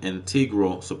and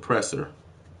integral suppressor.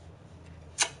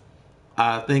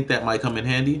 I think that might come in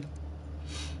handy.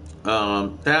 I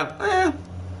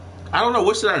don't know.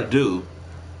 What should I do?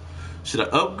 Should I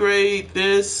upgrade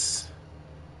this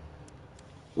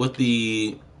with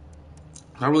the...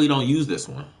 I really don't use this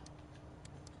one.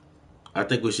 I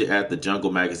think we should add the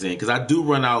jungle magazine because I do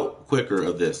run out quicker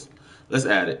of this. Let's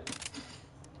add it.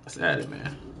 Let's add it,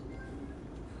 man.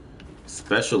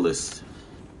 Specialist.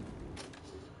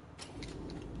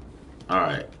 All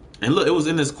right. And look, it was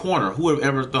in this corner. Who would have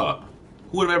ever thought?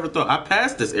 Who would have ever thought? I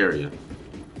passed this area.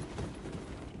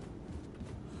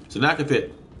 So now I can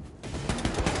fit.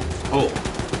 Oh.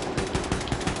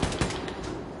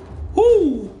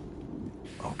 Whoo!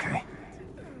 Okay.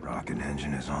 Rocket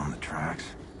engine is on the tracks.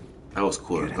 That was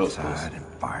cool. Get inside and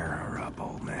fire her up,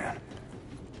 old man.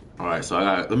 All right, so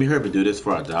let me hurry up and do this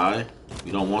before I die.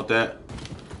 You don't want that.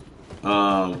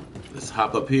 Let's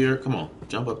hop up here. Come on,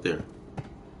 jump up there.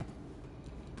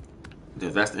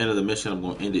 If that's the end of the mission, I'm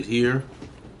going to end it here.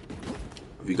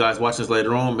 If you guys watch this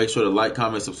later on, make sure to like,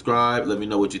 comment, subscribe. Let me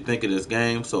know what you think of this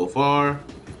game so far.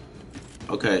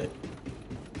 Okay,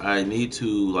 I need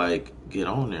to like get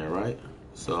on there, right?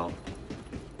 So,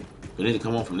 we need to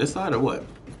come on from this side or what?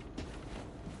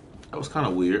 That was kind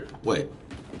of weird. Wait.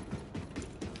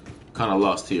 Kind of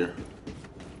lost here.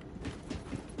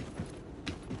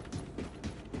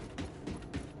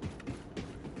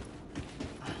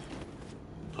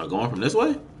 Am I going from this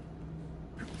way?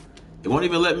 It won't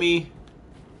even let me.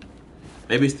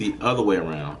 Maybe it's the other way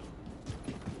around.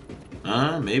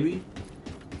 Maybe.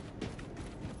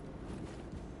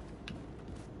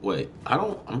 Wait,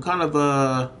 I'm kind of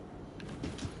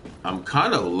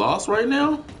lost right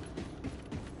now.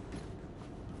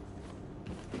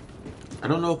 I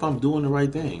don't know if I'm doing the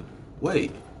right thing.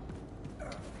 Wait.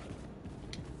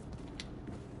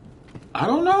 I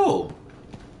don't know.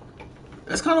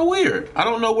 That's kind of weird. I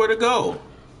don't know where to go.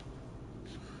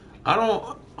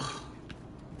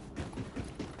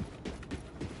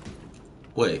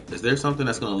 Wait, is there something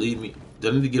that's going to lead me? Do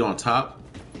I need to get on top?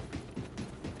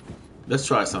 Let's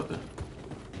try something.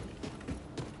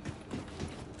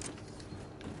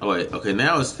 Oh, wait. Okay,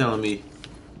 now it's telling me.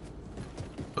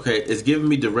 Okay, it's giving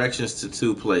me directions to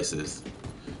two places.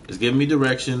 It's giving me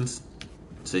directions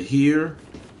to here.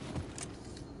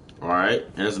 Alright,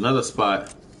 and there's another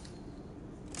spot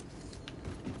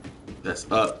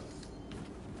that's up.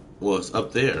 Well, it's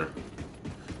up there.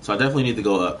 So I definitely need to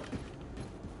go up.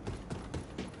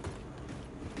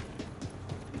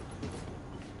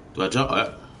 Do I jump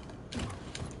up?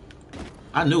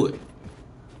 I knew it.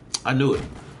 I knew it.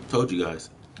 Told you guys.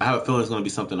 I have a feeling there's going to be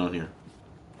something on here.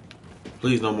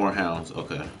 Please, no more hounds.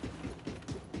 Okay.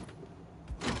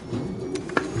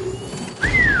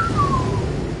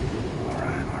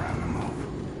 Alright, we're on the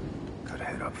move. Gotta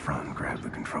head up front and grab the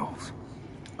controls.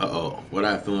 Uh-oh. What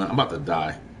I have feeling? I'm about to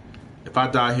die. If I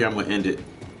die here, I'm going to end it.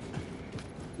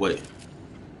 Wait.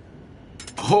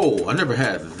 Oh, I never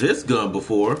had this gun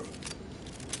before.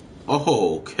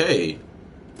 Oh, okay.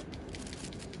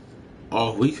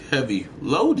 Oh, we heavy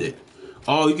loaded.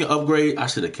 Oh, you can upgrade. I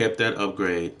should have kept that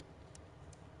upgrade.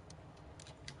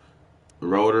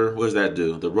 Rotor, what does that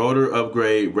do? The rotor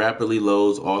upgrade rapidly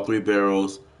loads all 3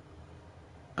 barrels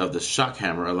of the shock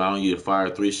hammer, allowing you to fire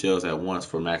 3 shells at once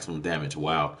for maximum damage.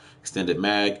 Wow. Extended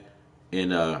mag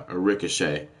in a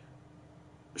ricochet.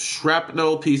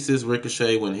 Shrapnel pieces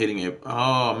ricochet when hitting it.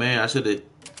 Oh, man, I should have.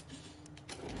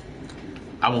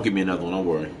 I won't give me another one, don't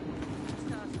worry.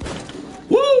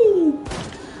 Woo!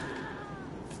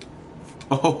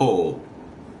 Oh.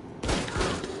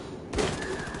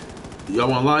 Y'all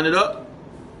want to line it up?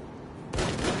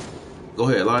 Go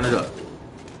ahead, line it up.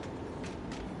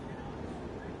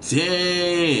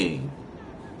 Dang.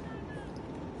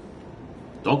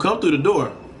 Don't come through the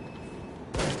door.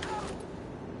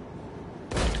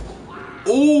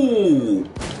 Ooh.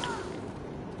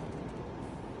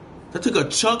 That took a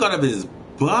chunk out of his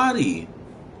body.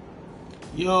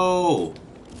 Yo.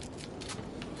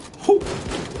 Whew.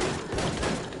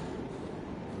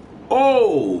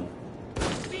 Oh.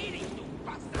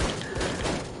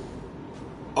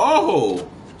 Oh.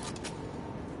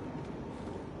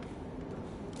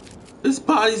 This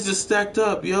body's just stacked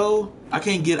up, yo. I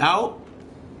can't get out.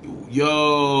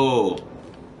 Yo.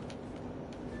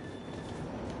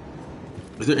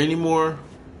 Is there any more?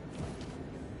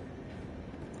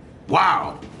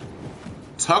 Wow.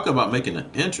 Talk about making an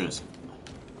entrance.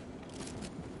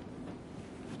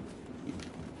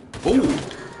 Ooh.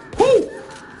 Woo.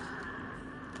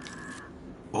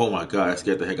 Oh my God, that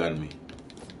scared the heck out of me.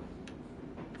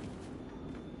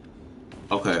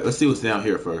 Okay, let's see what's down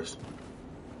here first.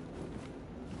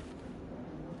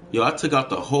 Yo, I took out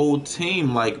the whole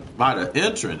team like by the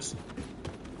entrance.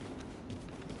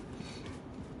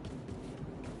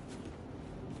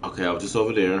 Okay, I was just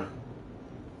over there.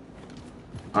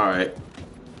 Alright.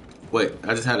 Wait,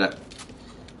 I just had an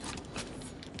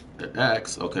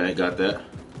axe. Okay, got that.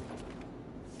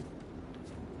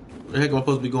 Where the heck am I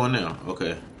supposed to be going now?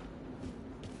 Okay.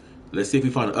 Let's see if we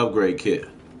find an upgrade kit.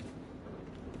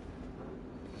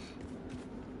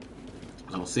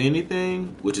 I don't see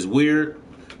anything, which is weird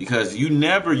because you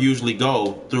never usually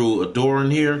go through a door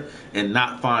in here and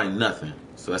not find nothing.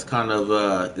 So that's kind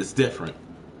of, it's different.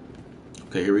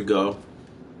 Okay, here we go.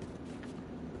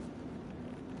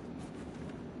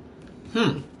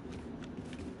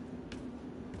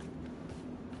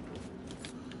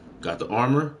 Got the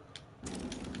armor.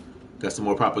 Got some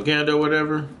more propaganda or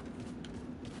whatever.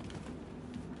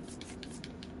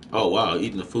 Oh, wow.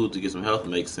 Eating the food to get some health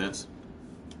makes sense.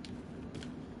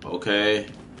 Okay.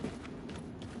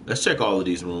 Let's check all of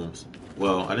these rooms.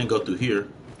 Well, I didn't go through here.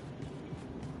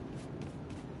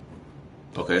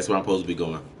 Okay, that's where I'm supposed to be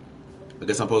going. I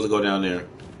guess I'm supposed to go down there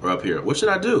or up here. What should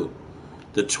I do?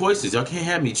 The choices. Y'all can't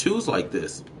have me choose like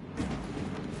this.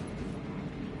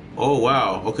 Oh,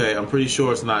 wow. Okay, I'm pretty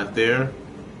sure it's not there.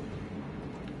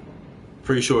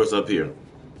 Pretty sure it's up here.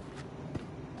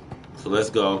 So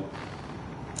let's go.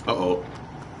 Uh-oh.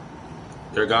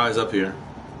 There are guys up here.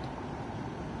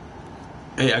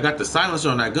 Hey, I got the silencer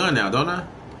on that gun now, don't I?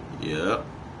 Yep.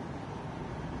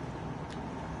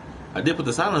 I did put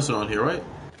the silencer on here, right?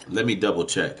 Let me double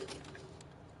check.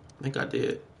 I think I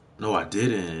did. No, I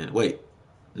didn't. Wait.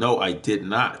 No, I did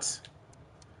not.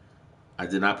 I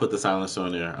did not put the silencer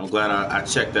on there. I'm glad I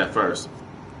checked that first.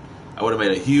 I would have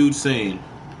made a huge scene.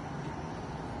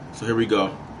 So here we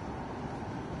go.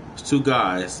 There's two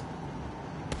guys.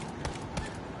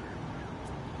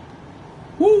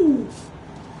 Woo!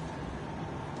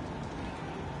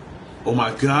 Oh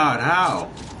my God,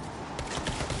 how?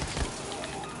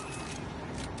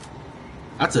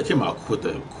 I took him out with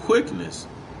the quickness.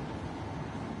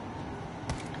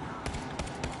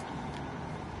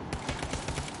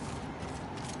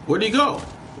 Where'd he go?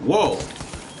 Whoa.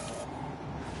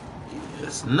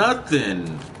 It's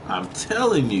nothing. I'm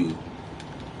telling you.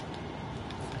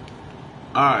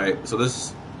 Alright, so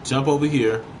let's jump over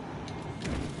here.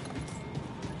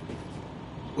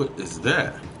 What is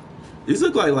that? These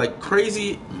look like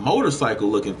crazy motorcycle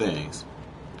looking things.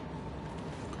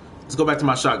 Let's go back to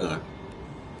my shotgun.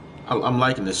 I'm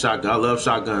liking this shotgun. I love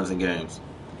shotguns in games.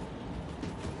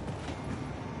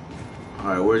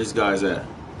 Alright, where are these guys at?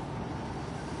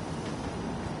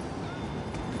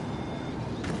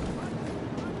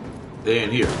 They're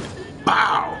in here.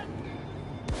 Bow!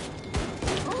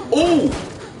 Oh!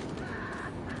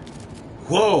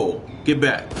 Whoa! Get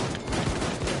back.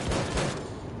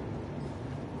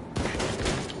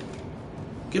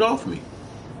 Get off me.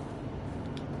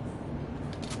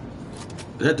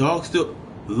 That dog still...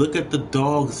 Look at the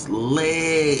dog's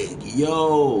leg.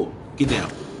 Yo! Get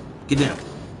down. Get down.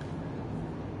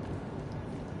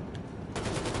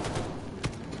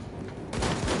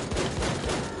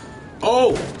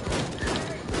 Oh!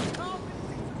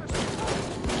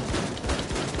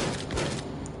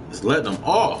 It's letting them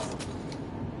off.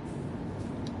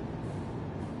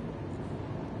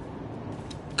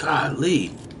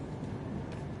 Golly.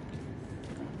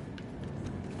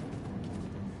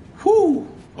 Whew.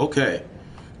 Okay.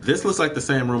 This looks like the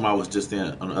same room I was just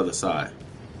in on the other side.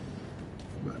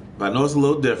 But I know it's a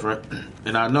little different.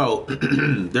 And I know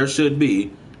there should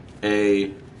be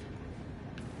a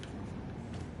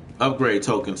upgrade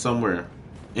token somewhere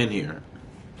in here.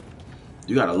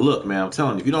 You gotta look, man. I'm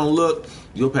telling you, if you don't look,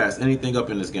 you'll pass anything up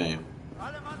in this game.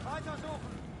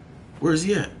 Where's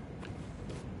he at?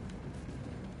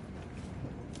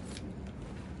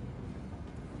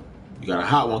 You got a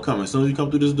hot one coming as soon as you come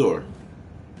through this door.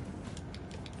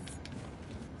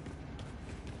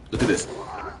 Look at this.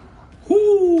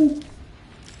 Whoo!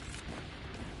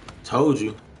 Told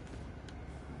you.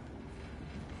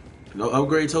 No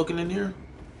upgrade token in here?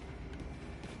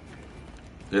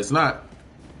 It's not.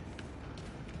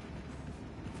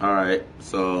 Alright,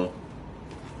 so...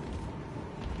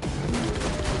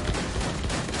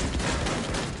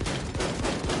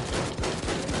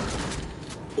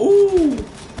 Ooh!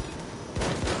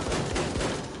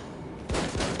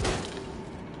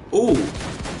 Ooh!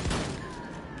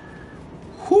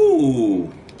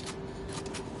 Whoo!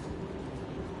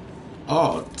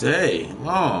 All day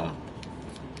long.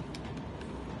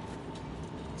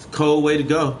 It's a cold way to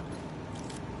go.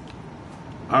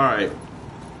 Alright.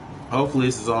 Hopefully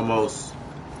this is almost...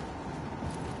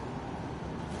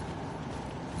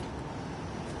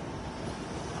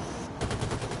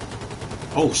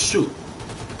 Oh shoot.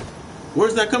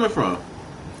 Where's that coming from?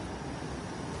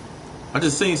 I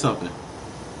just seen something.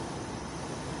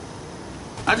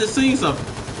 I just seen something.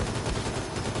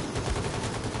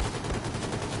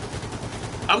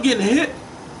 I'm getting hit.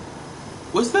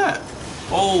 What's that?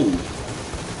 Oh.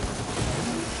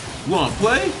 You wanna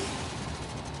play?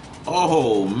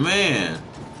 Oh man.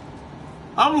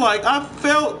 I'm like, I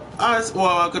felt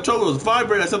my controller was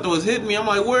vibrating, something was hitting me. I'm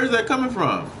like, where is that coming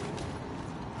from?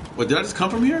 Wait, did I just come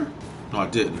from here? No, I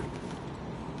didn't.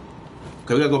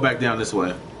 Okay, we gotta go back down this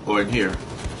way. Or in here.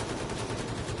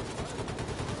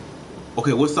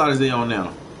 Okay, what side is they on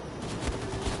now?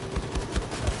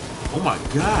 Oh my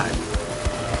god.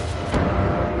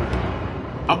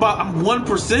 I'm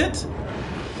 1%?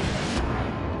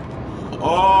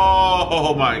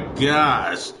 Oh my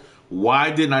gosh.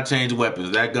 Why didn't I change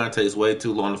weapons? That gun takes way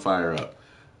too long to fire up.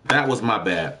 That was my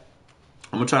bad.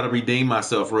 I'm gonna try to redeem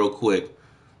myself real quick.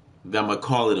 Then I'm gonna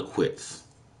call it a quits.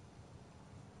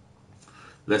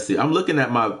 Let's see. I'm looking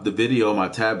at the video on my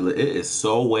tablet. It is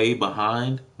so way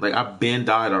behind. Like I've been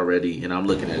died already, and I'm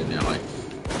looking at it now. Like,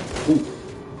 ooh,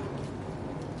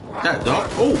 that dog.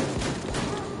 Oh,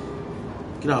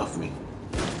 get off me.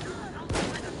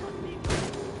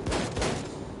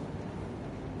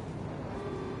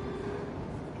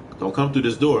 Don't come through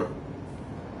this door.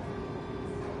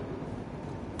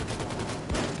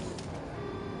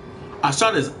 I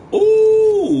shot his.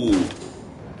 Ooh.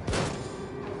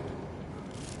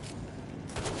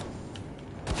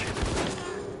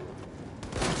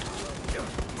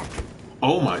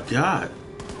 Oh my god.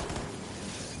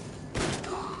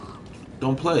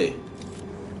 Don't play.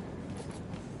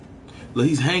 Look,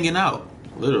 he's hanging out.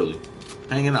 Literally.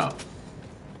 Hanging out.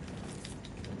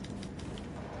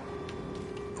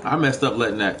 I messed up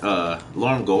letting that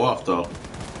alarm go off though.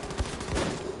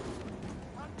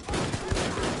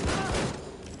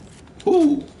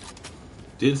 Ooh.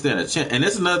 Didn't stand a chance. And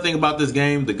this is another thing about this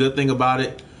game. The good thing about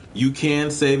it, you can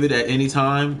save it at any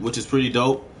time, which is pretty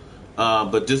dope.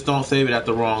 But just don't save it at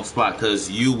the wrong spot,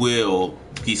 because you will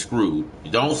be screwed.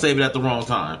 Don't save it at the wrong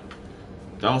time.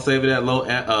 Don't save it at low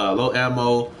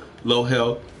ammo, low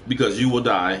health, because you will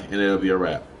die and it'll be a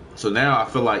wrap. So now I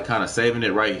feel like kind of saving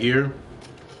it right here,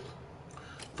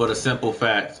 for the simple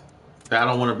fact that I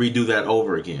don't want to redo that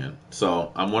over again.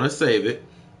 So I'm going to save it.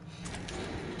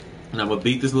 And I'm going to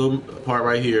beat this little part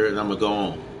right here, and I'm going to go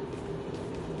on.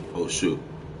 Oh, shoot.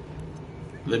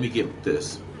 Let me get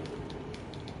this.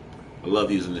 I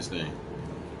love using this thing.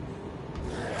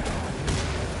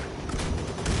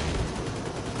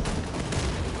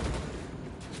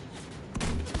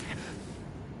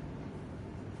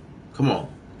 Come on.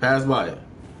 Pass by it.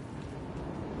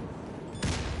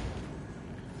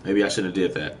 Maybe I shouldn't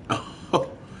have did that.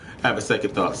 Have a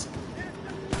second thoughts.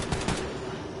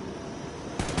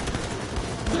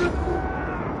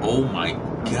 Oh my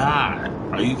god.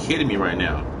 Are you kidding me right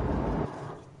now?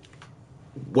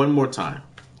 One more time.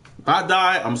 If I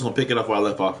die, I'm just going to pick it up where I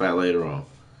left off at later on.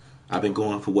 I've been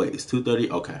going for, wait, it's 2:30?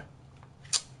 Okay.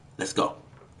 Let's go.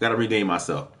 Got to redeem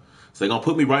myself. So they're going to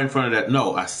put me right in front of that.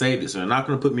 No, I saved it. So they're not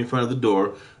going to put me in front of the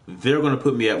door. They're going to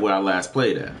put me at where I last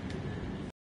played at.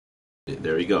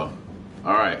 There we go.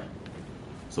 All right.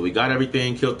 So we got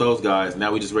everything, killed those guys.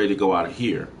 Now we just ready to go out of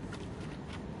here.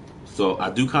 So I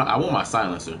want my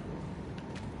silencer.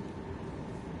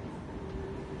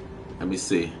 Let me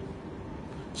see.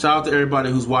 Shout out to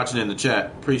everybody who's watching in the chat.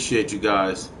 Appreciate you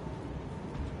guys.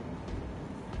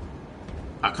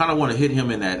 I kind of want to hit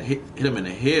him in that hit him in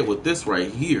the head with this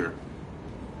right here.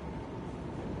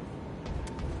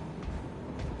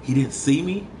 He didn't see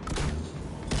me.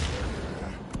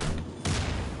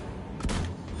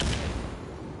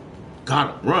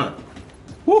 Got him. Run.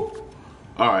 Woo.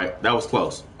 All right, that was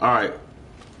close. All right.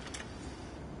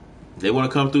 They want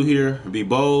to come through here and be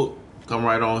bold. Come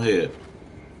right on ahead.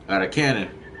 Got a cannon.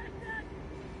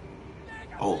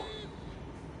 Oh.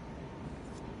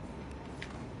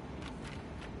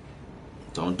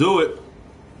 Don't do it.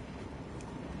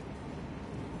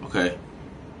 Okay.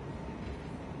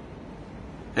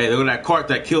 Hey, look at that cart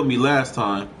that killed me last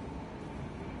time.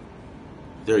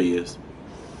 There he is.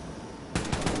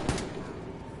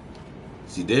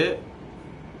 Is he dead?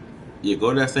 Yeah,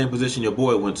 go to that same position your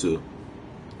boy went to.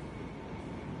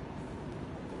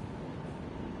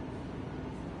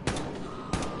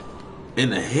 In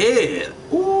the head.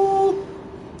 Ooh.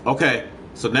 Okay,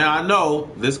 so now I know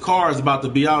this car is about to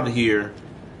be out of here.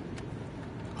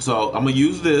 So I'm gonna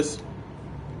use this.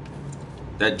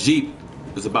 That Jeep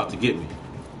is about to get me.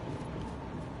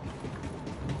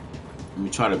 Let me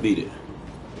try to beat it.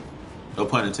 No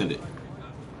pun intended.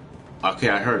 Okay,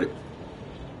 I heard it.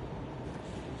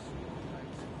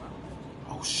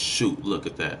 Oh shoot, look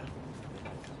at that.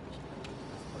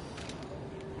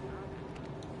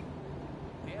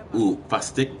 Ooh, if I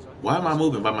stick. Why am I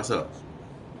moving by myself?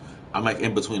 I'm like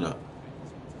in between up.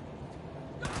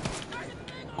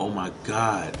 Oh my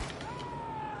God.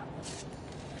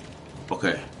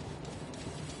 Okay.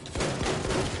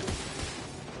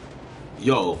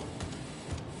 Yo.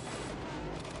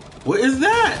 What is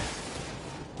that?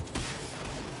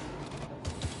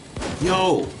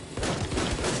 Yo.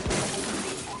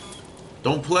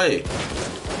 Don't play.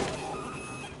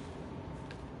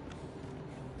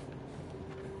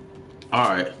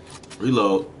 Alright.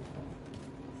 Reload.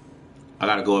 I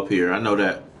gotta go up here. I know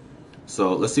that.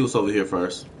 So let's see what's over here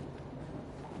first.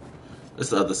 This is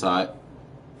the other side.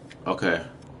 Okay.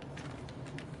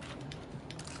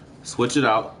 Switch it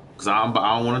out. Because I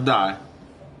don't want to die.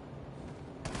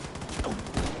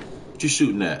 What you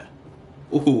shooting at?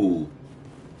 Ooh.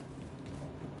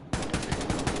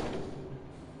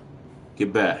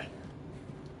 Get back.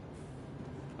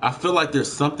 I feel like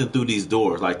there's something through these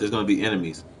doors. Like there's going to be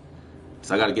enemies.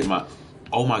 So I got to get my...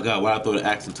 Oh my God, why did I throw the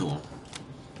axe into him?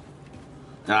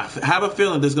 And I have a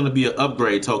feeling there's going to be an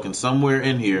upgrade token somewhere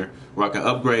in here where I can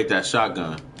upgrade that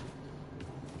shotgun.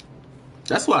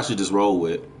 That's what I should just roll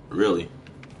with, really.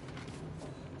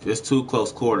 There's 2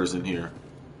 close quarters in here.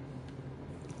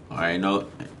 Alright, no.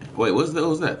 Wait, what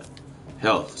was that?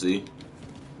 Health, see?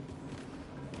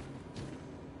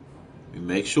 Let me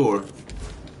make sure.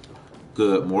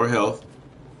 Good, more health.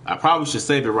 I probably should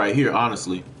save it right here,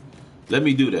 honestly. Let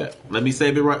me do that. Let me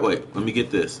save it right. Wait, let me get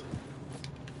this.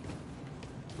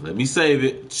 Let me save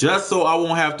it just so I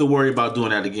won't have to worry about doing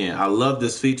that again. I love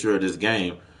this feature of this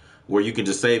game where you can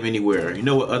just save anywhere. You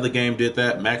know what other game did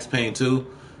that? Max Payne 2.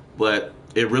 But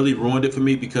it really ruined it for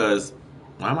me because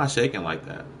why am I shaking like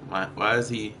that? Why is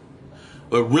he?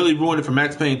 It really ruined it for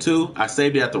Max Payne 2. I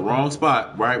saved it at the wrong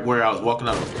spot, right where I was walking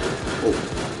up. Oh.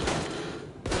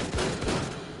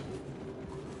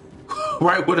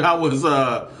 Right when I was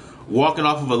walking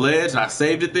off of a ledge and I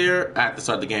saved it there, I have to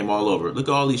start the game all over. Look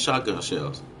at all these shotgun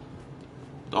shells.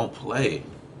 Don't play.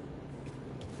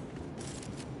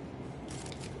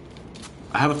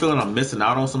 I have a feeling I'm missing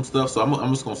out on some stuff, so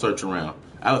I'm just gonna search around.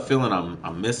 I have a feeling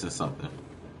I'm missing something.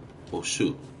 Oh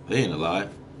shoot, they ain't alive.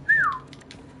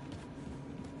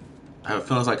 I have a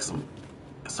feeling it's like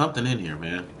something in here,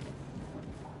 man.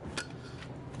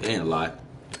 They ain't alive.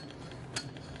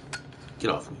 Get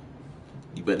off me.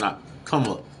 You better not come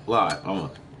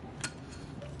alive.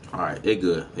 Alright, they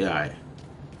good. They alright.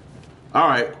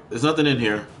 Alright, there's nothing in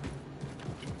here.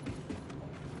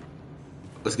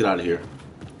 Let's get out of here.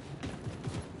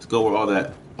 Let's go where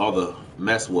all the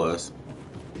mess was.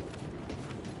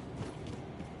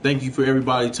 Thank you for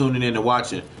everybody tuning in and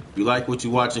watching. If you like what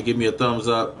you're watching, give me a thumbs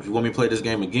up. If you want me to play this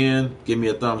game again, give me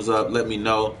a thumbs up. Let me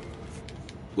know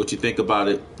what you think about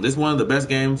it. This is one of the best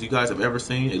games you guys have ever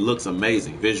seen. It looks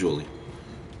amazing visually.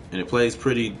 And it plays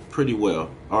pretty well.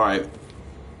 Alright.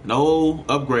 No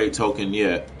upgrade token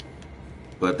yet.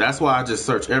 But that's why I just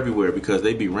search everywhere, because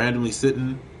they be randomly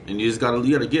sitting and you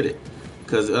gotta get it.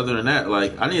 Because other than that,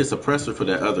 like, I need a suppressor for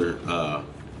that other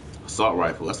assault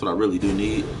rifle. That's what I really do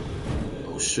need.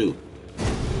 Oh shoot.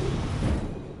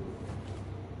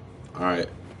 Alright.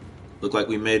 Look like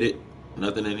we made it.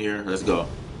 Nothing in here. Let's go.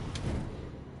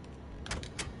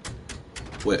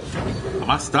 Wait. Am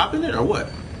I stopping it or what?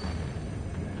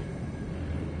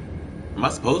 Am I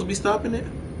supposed to be stopping it?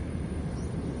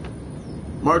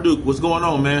 Marduk, what's going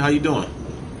on, man? How you doing?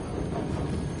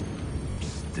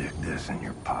 Stick this in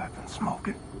your pipe and smoke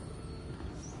it.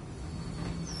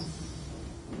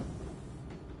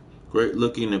 Great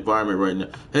looking environment right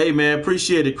now. Hey, man,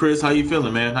 appreciate it, Chris. How you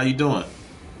feeling, man? How you doing?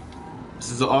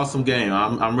 This is an awesome game.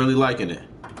 I'm really liking it.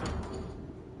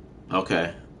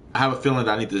 Okay. I have a feeling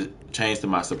that I need to change to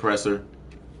my suppressor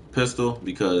pistol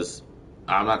because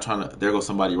I'm not trying to... There goes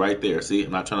somebody right there. See?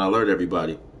 I'm not trying to alert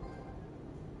everybody.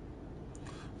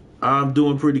 I'm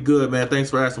doing pretty good, man.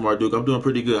 Thanks for asking, Marduk. I'm doing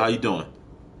pretty good. How you doing?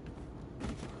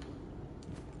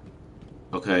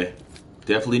 Okay.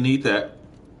 Definitely need that.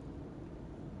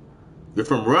 You're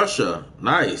from Russia.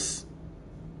 Nice.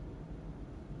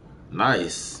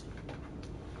 Nice.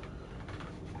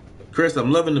 Chris,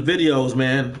 I'm loving the videos,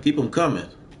 man. Keep them coming.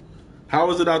 How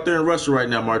is it out there in Russia right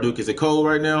now, Marduk? Is it cold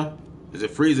right now? Is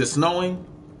it freezing? Snowing?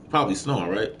 Probably snowing,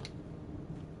 right?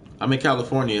 I'm in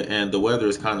California, and the weather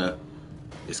is kind of...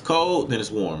 It's cold, then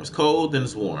it's warm. It's cold, then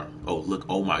it's warm. Oh, look.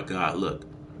 Oh, my God. Look.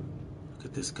 Look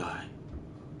at this guy.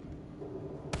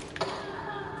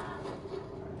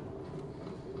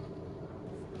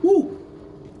 Woo!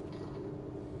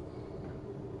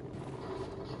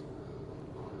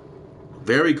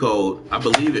 Very cold. I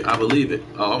believe it. I believe it.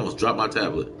 I almost dropped my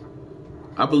tablet.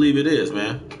 I believe it is,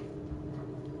 man.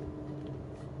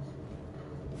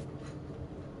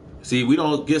 See, we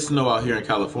don't get snow out here in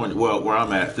California. Well, where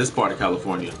I'm at, this part of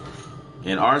California.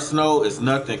 And our snow is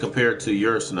nothing compared to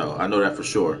your snow. I know that for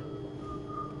sure.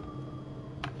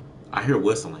 I hear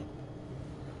whistling.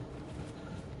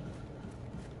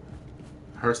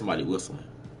 I heard somebody whistling.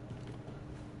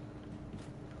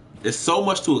 There's so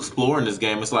much to explore in this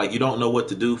game. It's like you don't know what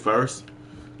to do first.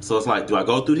 So it's like, do I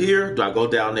go through here? Do I go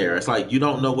down there? It's like you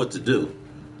don't know what to do.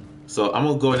 So I'm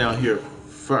going to go down here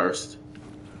first.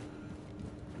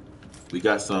 We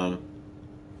got some.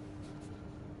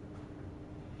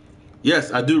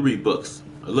 Yes, I do read books.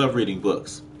 I love reading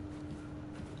books.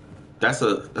 That's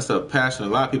a passion. A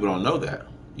lot of people don't know that.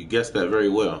 You guessed that very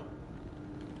well.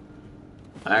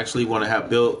 I actually want to have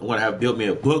built me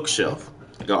a bookshelf.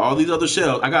 I got all these other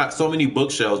shelves. I got so many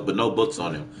bookshelves, but no books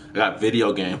on them. I got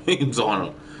video games on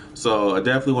them. So I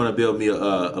definitely want to build me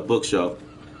a bookshelf.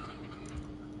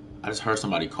 I just heard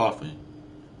somebody coughing.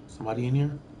 Somebody in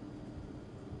here?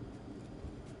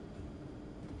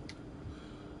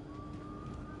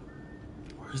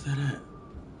 Where's that at?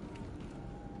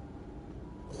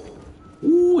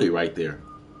 Ooh, they right there.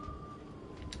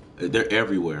 They're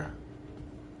everywhere.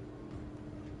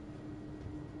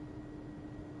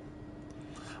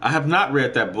 I have not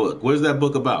read that book. What is that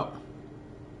book about?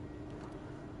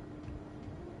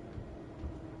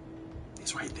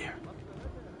 It's right there.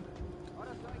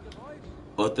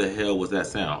 What the hell was that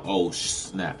sound? Oh,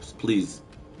 snaps. Please.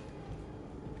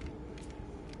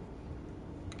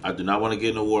 I do not want to get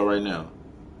in a war right now.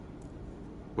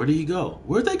 Where did he go?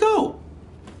 Where'd they go?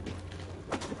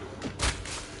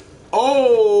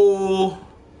 Oh!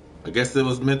 I guess it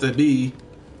was meant to be.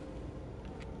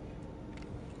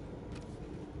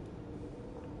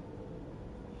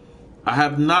 I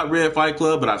have not read Fight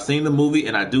Club, but I've seen the movie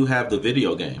and I do have the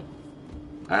video game.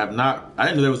 I didn't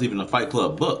know there was even a Fight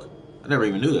Club book. I never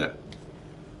even knew that.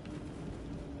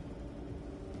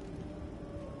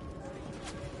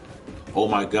 Oh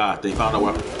my God, they found out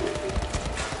where.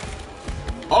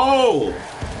 Oh!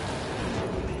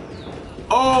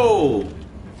 Oh!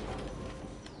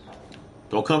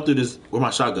 Don't come through this. Where's my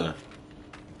shotgun?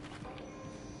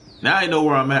 Now I know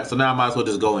where I'm at, so now I might as well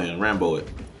just go in and Rambo it.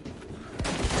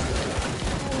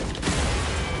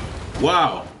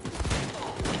 Wow.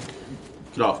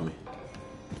 Get off me.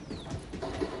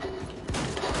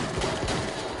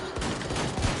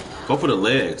 Go for the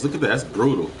legs. Look at that. That's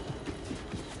brutal.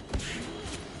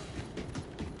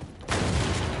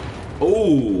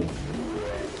 Oh.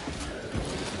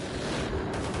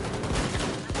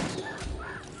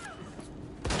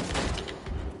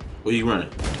 Where you running?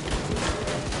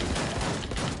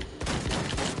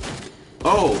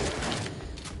 Oh.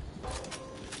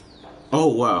 Oh,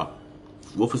 wow.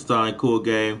 Wolfenstein, cool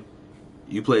game.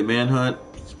 You play Manhunt?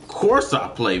 Of course I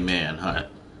play Manhunt.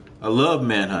 I love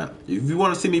Manhunt. If you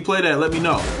want to see me play that, let me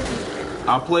know.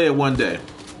 I'll play it one day.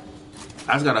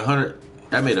 I just got 100.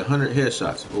 I made 100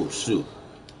 headshots. Oh, shoot.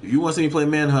 If you want to see me play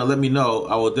Manhunt, let me know.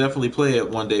 I will definitely play it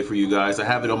one day for you guys. I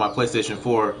have it on my PlayStation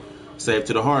 4 saved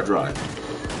to the hard drive.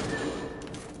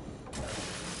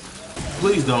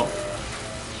 Please don't.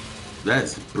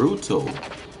 That's brutal.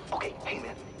 Okay, hey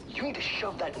man, you need to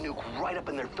shove that nuke right up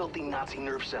in their filthy Nazi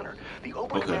nerve center. The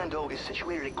open commando is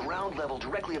situated at ground level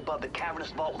directly above the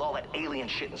cavernous vault with all that alien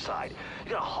shit inside.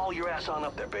 You gotta haul your ass on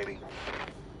up there, baby.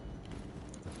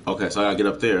 Okay, so I gotta get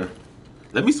up there.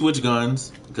 Let me switch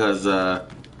guns, because, let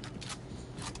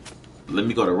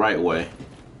me go the right way.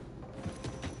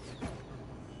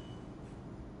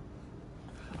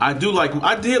 I did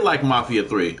like Mafia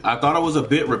 3. I thought it was a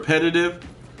bit repetitive,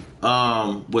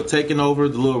 with taking over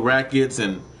the little rackets,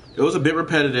 and it was a bit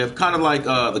repetitive, kind of like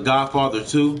The Godfather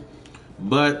 2.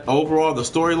 But overall, the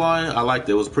storyline, I liked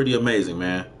it. It was pretty amazing,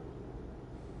 man.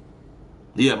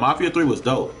 Yeah, Mafia 3 was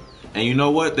dope. And you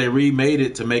know what? They remade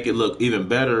it to make it look even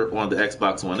better on the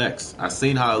Xbox One X. I've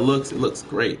seen how it looks. It looks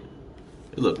great.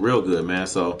 It looked real good, man.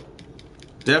 So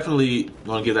definitely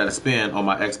going to give that a spin on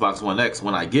my Xbox One X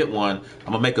when I get one. I'm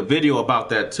going to make a video about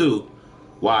that too.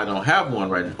 Why I don't have one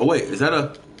right now. Oh, wait. Is that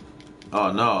a...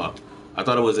 Oh, no. I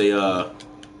thought it was a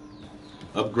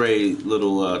upgrade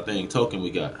little thing token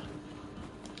we got.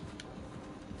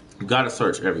 You got to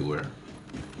search everywhere.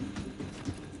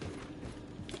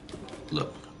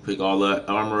 Look. Pick all that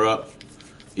armor up.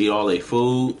 Eat all their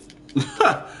food.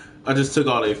 I just took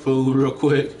all their food real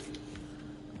quick.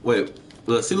 Wait.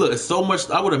 Look, see, look, it's so much.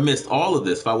 I would have missed all of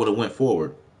this if I would have went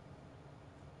forward.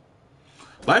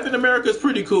 Life in America is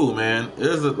pretty cool, man.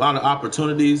 There's a lot of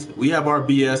opportunities. We have our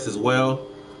BS as well.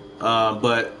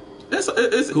 But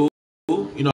it's cool.